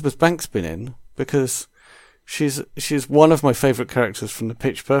 what's Elizabeth Banks been in? Because she's one of my favourite characters from the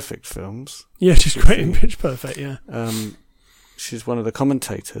Pitch Perfect films. Yeah, she's great in Pitch Perfect. Yeah. She's one of the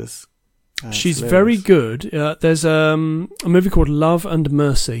commentators. She's very good. There's a movie called Love and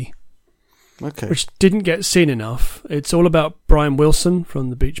Mercy. Okay. Which didn't get seen enough. It's all about Brian Wilson from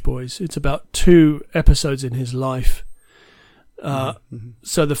the Beach Boys. It's about 2 episodes in his life.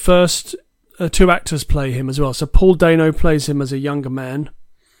 So the first 2 actors play him as well. So Paul Dano plays him as a younger man,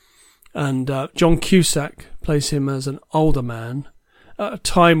 and John Cusack plays him as an older man at a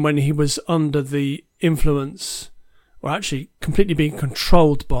time when he was under the influence, or actually completely being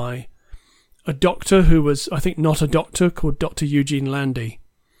controlled by, a doctor who was, I think, not a doctor, called Dr. Eugene Landy,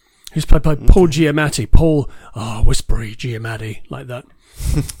 who's played by Paul Giamatti. Whispery Giamatti, like that.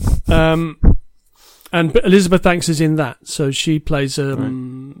 And Elizabeth Banks is in that, so she plays a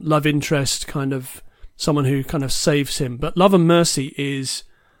love interest, kind of someone who kind of saves him. But Love and Mercy is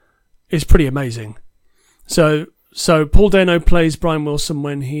pretty amazing. So Paul Dano plays Brian Wilson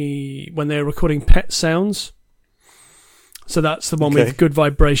when they're recording Pet Sounds. So that's the one with Good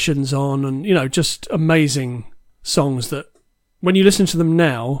Vibrations on, and just amazing songs that when you listen to them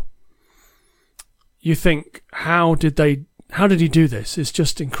now, you think, how did he do this? It's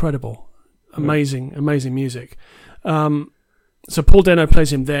just incredible. Amazing music. So Paul Dano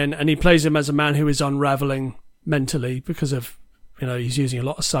plays him then, and he plays him as a man who is unraveling mentally because of, he's using a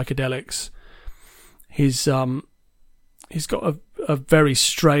lot of psychedelics. He's got a very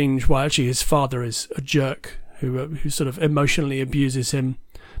strange, well, actually his father is a jerk who sort of emotionally abuses him,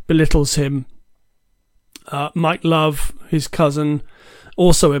 belittles him. Mike Love, his cousin,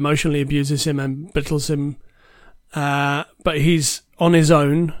 also emotionally abuses him and belittles him. But he's on his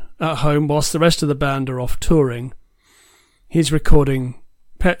own at home whilst the rest of the band are off touring. He's recording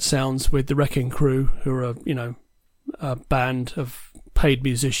Pet Sounds with the Wrecking Crew, who are a band of paid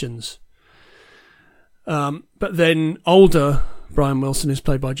musicians. But then older Brian Wilson is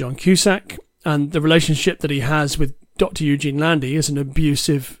played by John Cusack, and the relationship that he has with Dr. Eugene Landy is an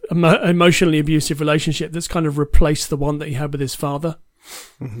abusive, emotionally abusive relationship that's kind of replaced the one that he had with his father.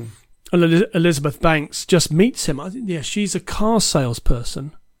 Mm-hmm. And Elizabeth Banks just meets him. She's a car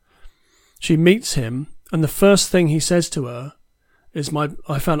salesperson. She meets him, and the first thing he says to her is,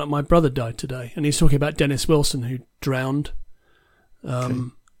 I found out my brother died today. And he's talking about Dennis Wilson, who drowned.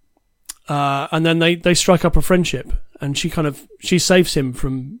 And then they strike up a friendship, and she saves him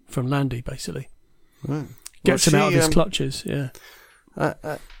from Landy, basically. Right. Gets him out of his clutches, yeah.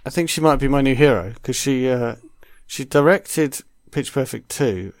 I think she might be my new hero, because she directed Pitch Perfect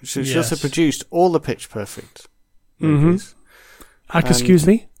 2. She also produced all the Pitch Perfect movies. Excuse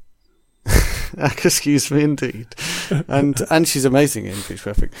me? Excuse me, indeed. And she's amazing in Pitch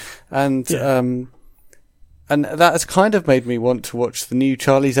Perfect. And that has kind of made me want to watch the new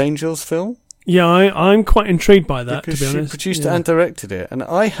Charlie's Angels film. Yeah, I'm quite intrigued by that, because to be honest. She produced and directed it, and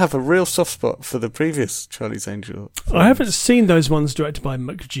I have a real soft spot for the previous Charlie's Angels films. I haven't seen those ones directed by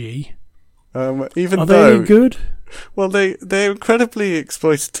McG. Are they any good? Well, they're incredibly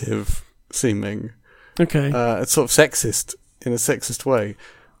exploitative seeming. Okay. It's sort of sexist in a sexist way,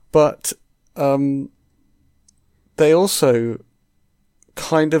 but they also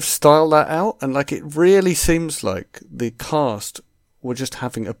kind of style that out, and it really seems like the cast were just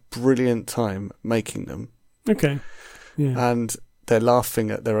having a brilliant time making them. Okay. Yeah. And they're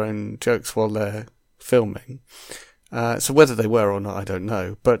laughing at their own jokes while they're filming. So whether they were or not, I don't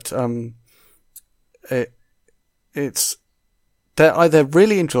know. But they're either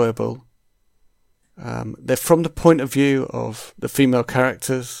really enjoyable. They're from the point of view of the female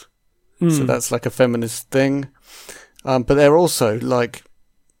characters, so that's like a feminist thing. But they're also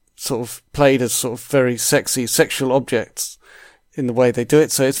sort of played as sort of very sexy sexual objects in the way they do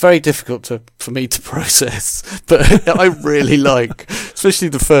it. So it's very difficult for me to process. But I really especially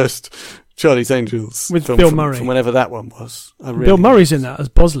the first Charlie's Angels with film Bill Murray, from whenever that one was. Bill Murray's in that as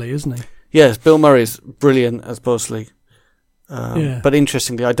Bosley, isn't he? Yes, Bill Murray's brilliant as Bosley. But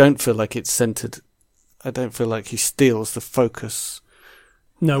interestingly, I don't feel like it's centered. I don't feel like he steals the focus.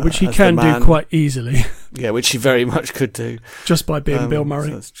 No, which he can do quite easily. Yeah, which he very much could do. Just by being Bill Murray.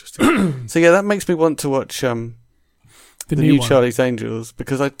 So, that's interesting. So yeah, that makes me want to watch the new Charlie's Angels,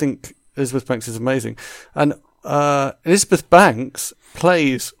 because I think Elizabeth Banks is amazing. And Elizabeth Banks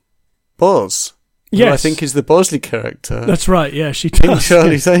plays Boz. Yes. Who I think is the Bosley character. That's right, yeah, she does. In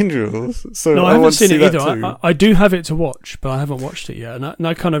Charlie's Angels. So no, I haven't seen it either. I do have it to watch, but I haven't watched it yet. And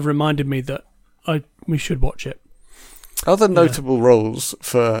that kind of reminded me that we should watch it. Other notable roles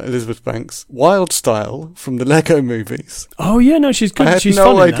for Elizabeth Banks: Wild Style from the Lego movies. Oh yeah, no, she's good. I had she's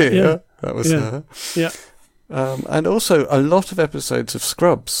no fun idea that was her. Yeah. And also a lot of episodes of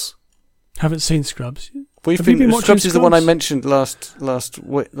Scrubs. Haven't seen Scrubs. Have you been watching Scrubs? Is the one I mentioned last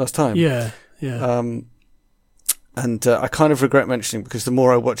time. Yeah, yeah. And I kind of regret mentioning, because the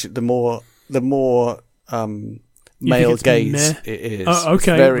more I watch it, the more male gaze it is. Oh,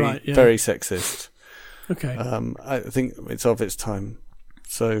 okay, it's very sexist. Okay. I think it's of its time.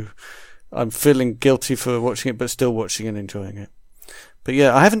 So I'm feeling guilty for watching it, but still watching and enjoying it. But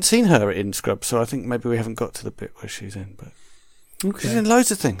yeah, I haven't seen her in Scrubs, so I think maybe we haven't got to the bit where she's in. But she's in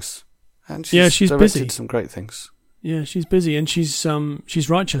loads of things. And she's directed busy. Some great things. Yeah, she's busy, and she's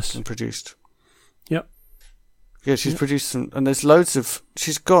righteous. And produced. Yep. Yeah, she's produced some, and there's loads of.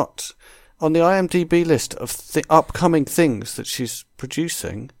 She's got on the IMDb list of upcoming things that she's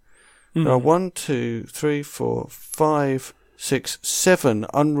producing. There are 1, 2, 3, 4, 5, 6, 7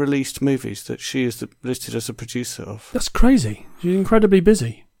 unreleased movies that she is listed as a producer of. That's crazy. She's incredibly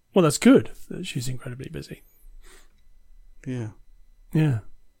busy. Well, that's good that she's incredibly busy. Yeah. Yeah.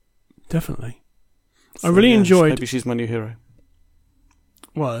 Definitely. So, I really enjoyed... Maybe she's my new hero.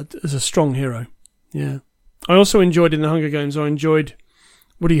 Well, as a strong hero. Yeah. I also enjoyed in the Hunger Games, I enjoyed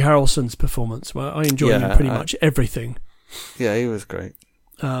Woody Harrelson's performance. Well, I enjoyed him in pretty much everything. Yeah, he was great.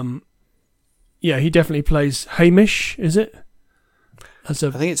 Yeah, he definitely plays Hamish, is it? I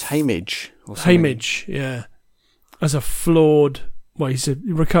think it's Hamage. Hamage, yeah. As a flawed... Well, he's he's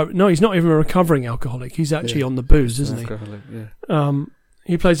not even a recovering alcoholic. He's actually on the booze, isn't he? Alcoholic, yeah.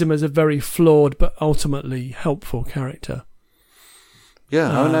 He plays him as a very flawed but ultimately helpful character.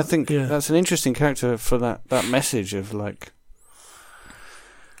 Yeah, I think that's an interesting character for that message of, like,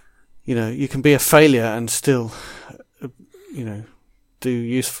 you can be a failure and still,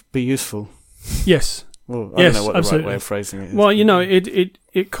 be useful. Yes. Well, I don't know what the right way of phrasing it is. Well,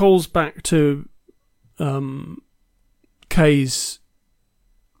 it calls back to Kay's,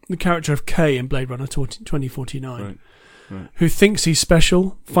 the character of Kay in Blade Runner 2049, right. Who thinks he's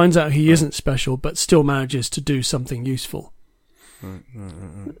special, finds out he isn't special, but still manages to do something useful. Right.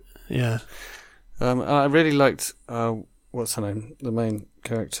 Yeah. I really liked, what's her name? The main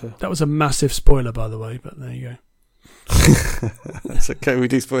character. That was a massive spoiler, by the way, but there you go. That's okay, we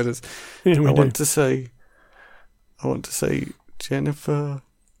do spoilers. Yeah, I want to say Jennifer.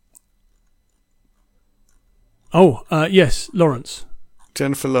 Oh, yes, Lawrence.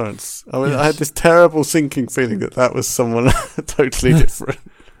 Jennifer Lawrence. I had this terrible sinking feeling that was someone totally different.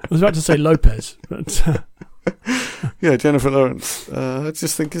 I was about to say Lopez, but yeah, Jennifer Lawrence. I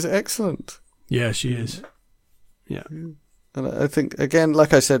just think is excellent. Yeah, she is. Yeah, and I think, again,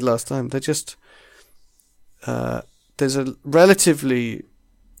 like I said last time, they're just. There's a relatively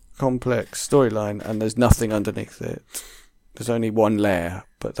complex storyline, and there's nothing underneath it. There's only one layer,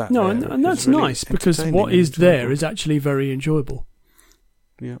 but that and that's really nice, because what is there is actually very enjoyable.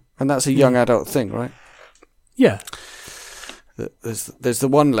 Yeah, and that's a young adult thing, right? Yeah. There's the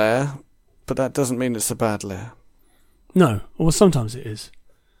one layer, but that doesn't mean it's a bad layer. No, well, sometimes it is.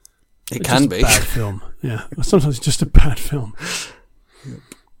 It can be a bad film. Yeah, well, sometimes it's just a bad film. Yep.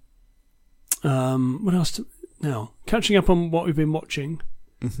 What else? Now, catching up on what we've been watching.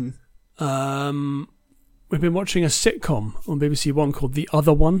 Mm-hmm. We've been watching a sitcom on BBC One called The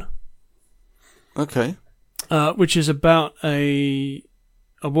Other One. Okay. Which is about a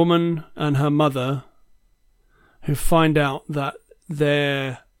woman and her mother who find out that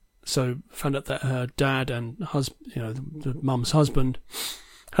her dad and the mum's husband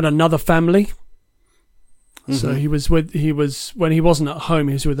had another family. Mm-hmm. So when he wasn't at home,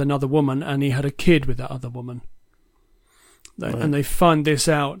 he was with another woman, and he had a kid with that other woman. Right. And they find this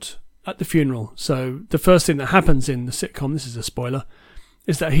out at the funeral. So the first thing that happens in the sitcom, this is a spoiler,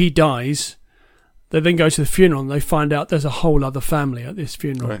 is that he dies. They then go to the funeral and they find out there's a whole other family at this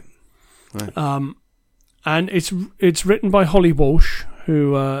funeral. Right. And it's written by Holly Walsh,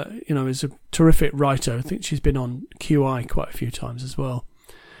 who is a terrific writer. I think she's been on QI quite a few times as well.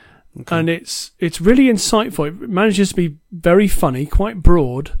 Okay. And it's really insightful. It manages to be very funny, quite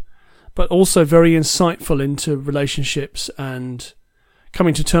broad, but also very insightful into relationships and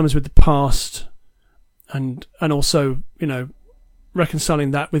coming to terms with the past, and also, you know,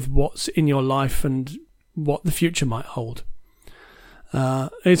 reconciling that with what's in your life and what the future might hold.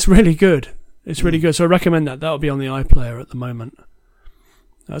 It's really good. It's really good. So I recommend that. That'll be on the iPlayer at the moment.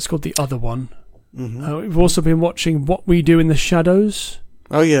 That's called The Other One. Mm-hmm. We've also been watching What We Do in the Shadows.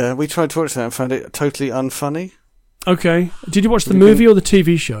 Oh yeah, we tried to watch that and found it totally unfunny. Okay. Did you watch the movie or the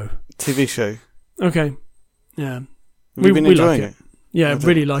TV show? TV show. Okay. Yeah. We've been enjoying like it. Yeah,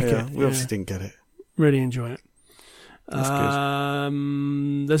 really like it. We obviously didn't get it. Really enjoy it. That's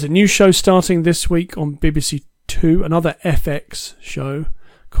good. There's a new show starting this week on BBC Two, another FX show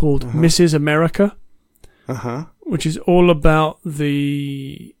called Mrs. America, which is all about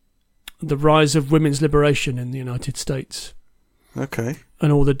the rise of women's liberation in the United States. Okay.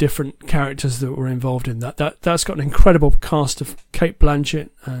 And all the different characters that were involved in that. That's got an incredible cast of Cate Blanchett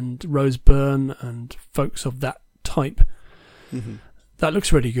and Rose Byrne and folks of that type. Mm-hmm. That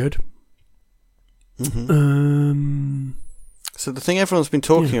looks really good. Mm-hmm. So the thing everyone's been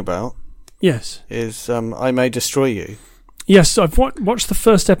talking about, yes, is I May Destroy You. Yes, I've watched the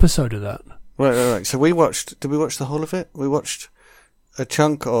first episode of that. Right. So did we watch the whole of it? We watched a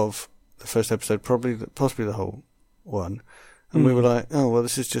chunk of the first episode, possibly the whole one. And we were like, oh, well,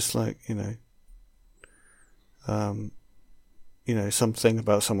 this is just like, something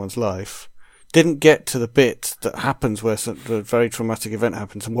about someone's life. Didn't get to the bit that happens where the very traumatic event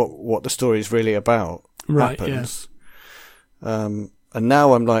happens and what the story is really about happens. Yeah. And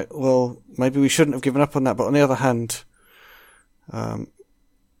now I'm like, well, maybe we shouldn't have given up on that. But on the other hand,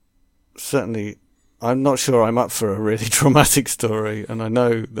 certainly I'm not sure I'm up for a really traumatic story, and I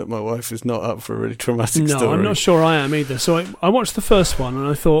know that my wife is not up for a really traumatic story. No, I'm not sure I am either. So I watched the first one, and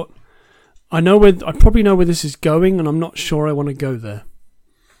I thought, I probably know where this is going, and I'm not sure I want to go there.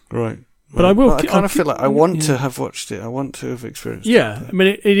 Right. But I will. But I kind of feel like I want to have watched it. I want to have experienced it. Yeah, I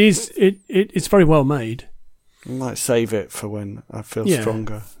mean, it's very well made. I might save it for when I feel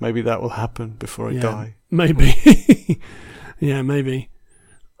stronger. Maybe that will happen before I die. Maybe. Yeah, maybe.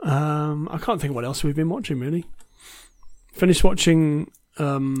 I can't think of what else we've been watching, really. Finished watching,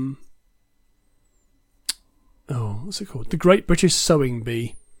 what's it called? The Great British Sewing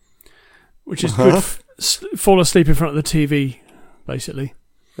Bee, which is good. Fall asleep in front of the TV, basically.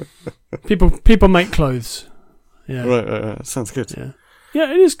 People make clothes. Yeah. Right. Sounds good.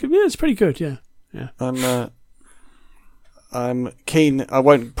 Yeah, it is good. Yeah, it's pretty good. Yeah. I'm keen.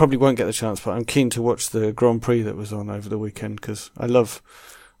 Probably won't get the chance, but I'm keen to watch the Grand Prix that was on over the weekend because I love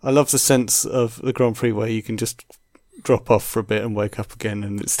the sense of the Grand Prix where you can just drop off for a bit and wake up again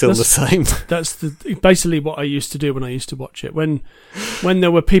and it's still the same. That's basically what I used to do when I used to watch it. When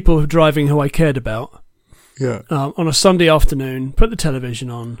there were people driving who I cared about. Yeah. On a Sunday afternoon, put the television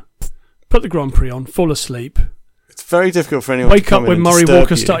on, put the Grand Prix on, fall asleep. It's very difficult for anyone wake to come up when in Murray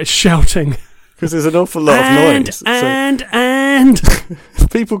Walker started shouting. Because there's an awful lot of noise. And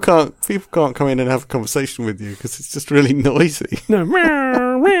people can't come in and have a conversation with you because it's just really noisy. No.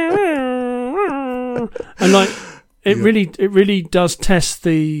 And like it really does test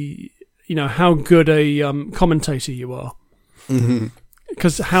the how good a commentator you are. Mm-hmm.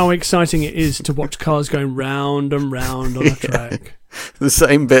 Because how exciting it is to watch cars going round and round on a track. The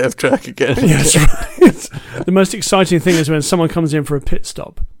same bit of track again. Yes, right. The most exciting thing is when someone comes in for a pit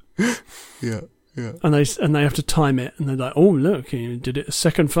stop. Yeah. And they have to time it, and they're like, "Oh, look, you did it a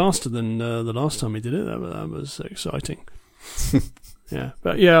second faster than the last time we did it. That was exciting." Yeah,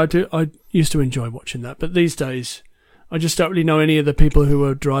 but yeah, I used to enjoy watching that, but these days, I just don't really know any of the people who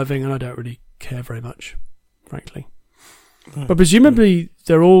are driving, and I don't really care very much, frankly. Right. But presumably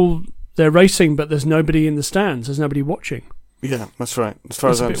they're racing, but there's nobody in the stands. There's nobody watching. Yeah, that's right. As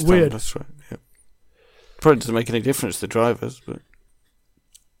far as I understand, weird. That's right. Yeah. Probably doesn't make any difference to drivers, but.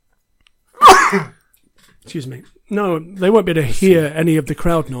 Excuse me. No, they won't be able to hear any of the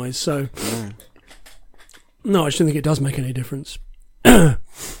crowd noise, so... No, I just don't think it does make any difference. But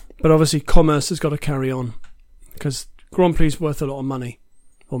obviously commerce has got to carry on, because Grand Prix is worth a lot of money,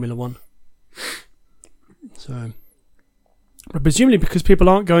 Formula 1. So... But presumably because people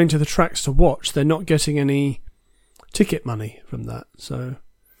aren't going to the tracks to watch, they're not getting any ticket money from that, so...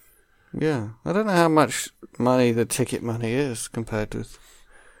 Yeah, I don't know how much money the ticket money is compared with...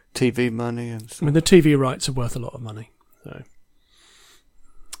 TV money and stuff. I mean, the TV rights are worth a lot of money. So,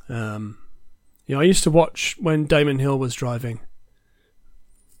 I used to watch when Damon Hill was driving.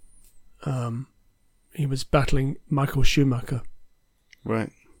 He was battling Michael Schumacher.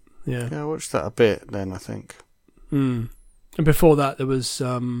 Right. Yeah. Yeah, I watched that a bit then, I think. And before that, there was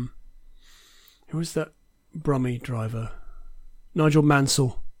who was that Brummie driver? Nigel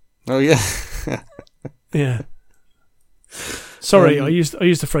Mansell. Oh yeah. Yeah. Sorry, I used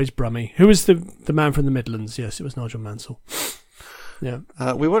the phrase Brummy. Who was the man from the Midlands? Yes, it was Nigel Mansell. Yeah.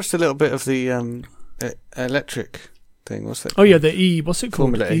 We watched a little bit of the electric thing. What's that? Oh yeah, the E. What's it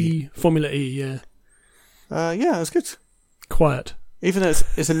called? Formula E. Formula E. Yeah. Yeah, it was good. Quiet. Even though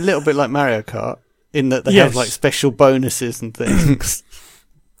it's a little bit like Mario Kart in that they Yes. have like special bonuses and things.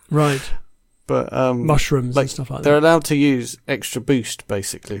 Right. But Mushrooms like, and stuff like they're that. allowed to use extra boost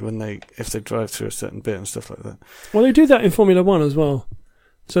basically if they drive through a certain bit and stuff like that. Well, they do that in Formula One as well.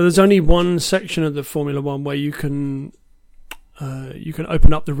 So there's only one section of the Formula One where you can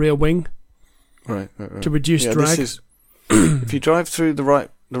open up the rear wing Right. to reduce drag. This is, if you drive through the right,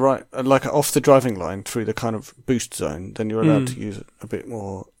 like off the driving line through the kind of boost zone, then you're allowed to use a bit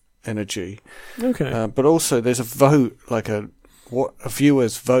more energy. Okay. But also there's a vote, like a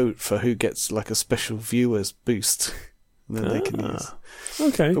viewers vote for who gets like a special viewers boost that they can use.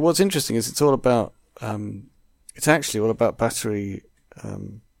 Okay. But what's interesting is it's actually all about battery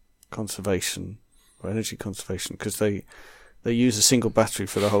conservation or energy conservation, because they use a single battery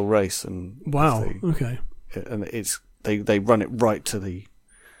for the whole race, and Wow. Okay. and they run it right to the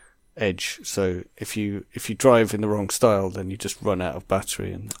edge. So if you drive in the wrong style, then you just run out of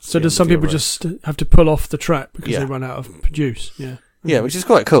battery. And So does some people just have to pull off the track because they run out of juice? Yeah. Yeah, which is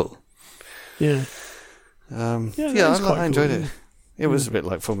quite cool. Yeah. I enjoyed it. It was a bit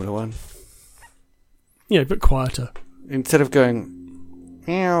like Formula One. Yeah, a bit quieter. Instead of going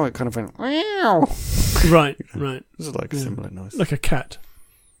meow, it kind of went meow. Right, right. It was like a similar noise. Like a cat.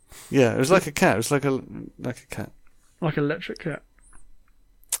 Yeah, it was like a cat. It was like a cat. Like an electric cat.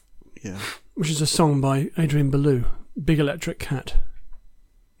 Yeah. Which is a song by Adrian Belew. Big Electric Cat.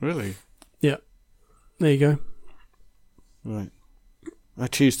 Really? Yeah. There you go. Right. I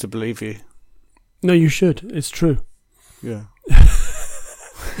choose to believe you. No, you should. It's true. Yeah.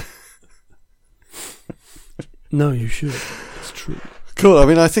 No, you should. It's true. Cool. I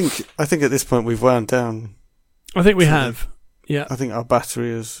mean, I think at this point we've wound down. I think we have. Yeah. I think our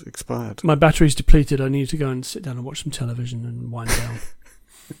battery has expired. My battery's depleted. I need to go and sit down and watch some television and wind down.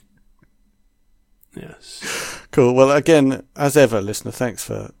 Yes. Cool. Well, again, as ever, listener, thanks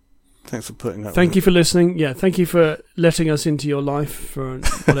for putting up. Thank you for listening. Yeah, thank you for letting us into your life for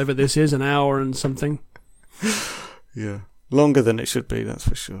whatever this is, an hour and something. Yeah. Longer than it should be, that's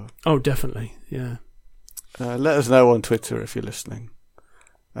for sure. Oh, definitely. Yeah. Let us know on Twitter if you're listening.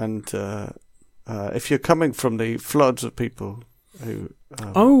 And if you're coming from the floods of people who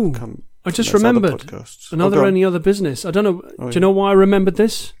come... I just remembered any other business. I don't know. Do you know why I remembered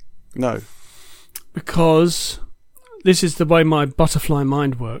this? No. Because this is the way my butterfly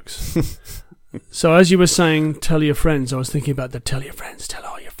mind works. So as you were saying, tell your friends, I was thinking about the tell your friends, tell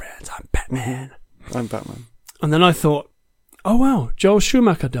all your friends, I'm Batman. I'm Batman. And then I thought, oh wow, Joel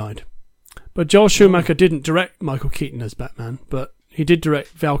Schumacher died. But Joel Schumacher didn't direct Michael Keaton as Batman, but he did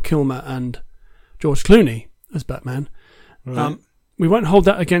direct Val Kilmer and George Clooney as Batman. Right. We won't hold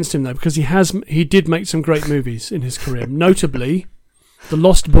that against him though, because he did make some great movies in his career, notably The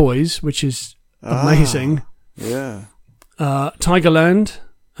Lost Boys, which is amazing. Yeah. Tigerland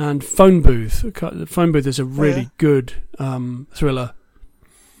and Phone Booth. Phone Booth is a really good thriller.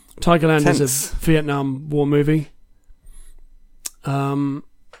 Tigerland is a Vietnam War movie.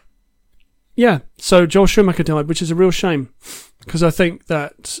 Yeah, so Joel Schumacher died, which is a real shame, because I think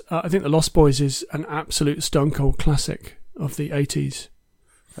that The Lost Boys is an absolute stone cold classic of the 80s.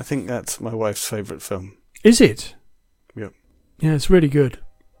 I think that's my wife's favourite film. Is it? Yep. Yeah, it's really good.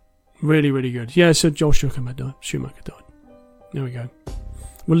 Really, really good. Yeah, so Joel Schumacher died. There we go.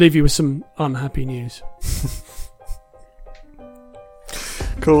 We'll leave you with some unhappy news.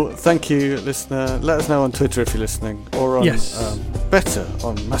 Cool. Thank you, listener. Let us know on Twitter if you're listening, or on better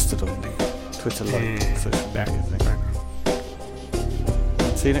on Mastodon, Twitter social media thing.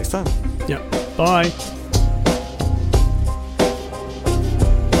 See you next time. Yep. Bye.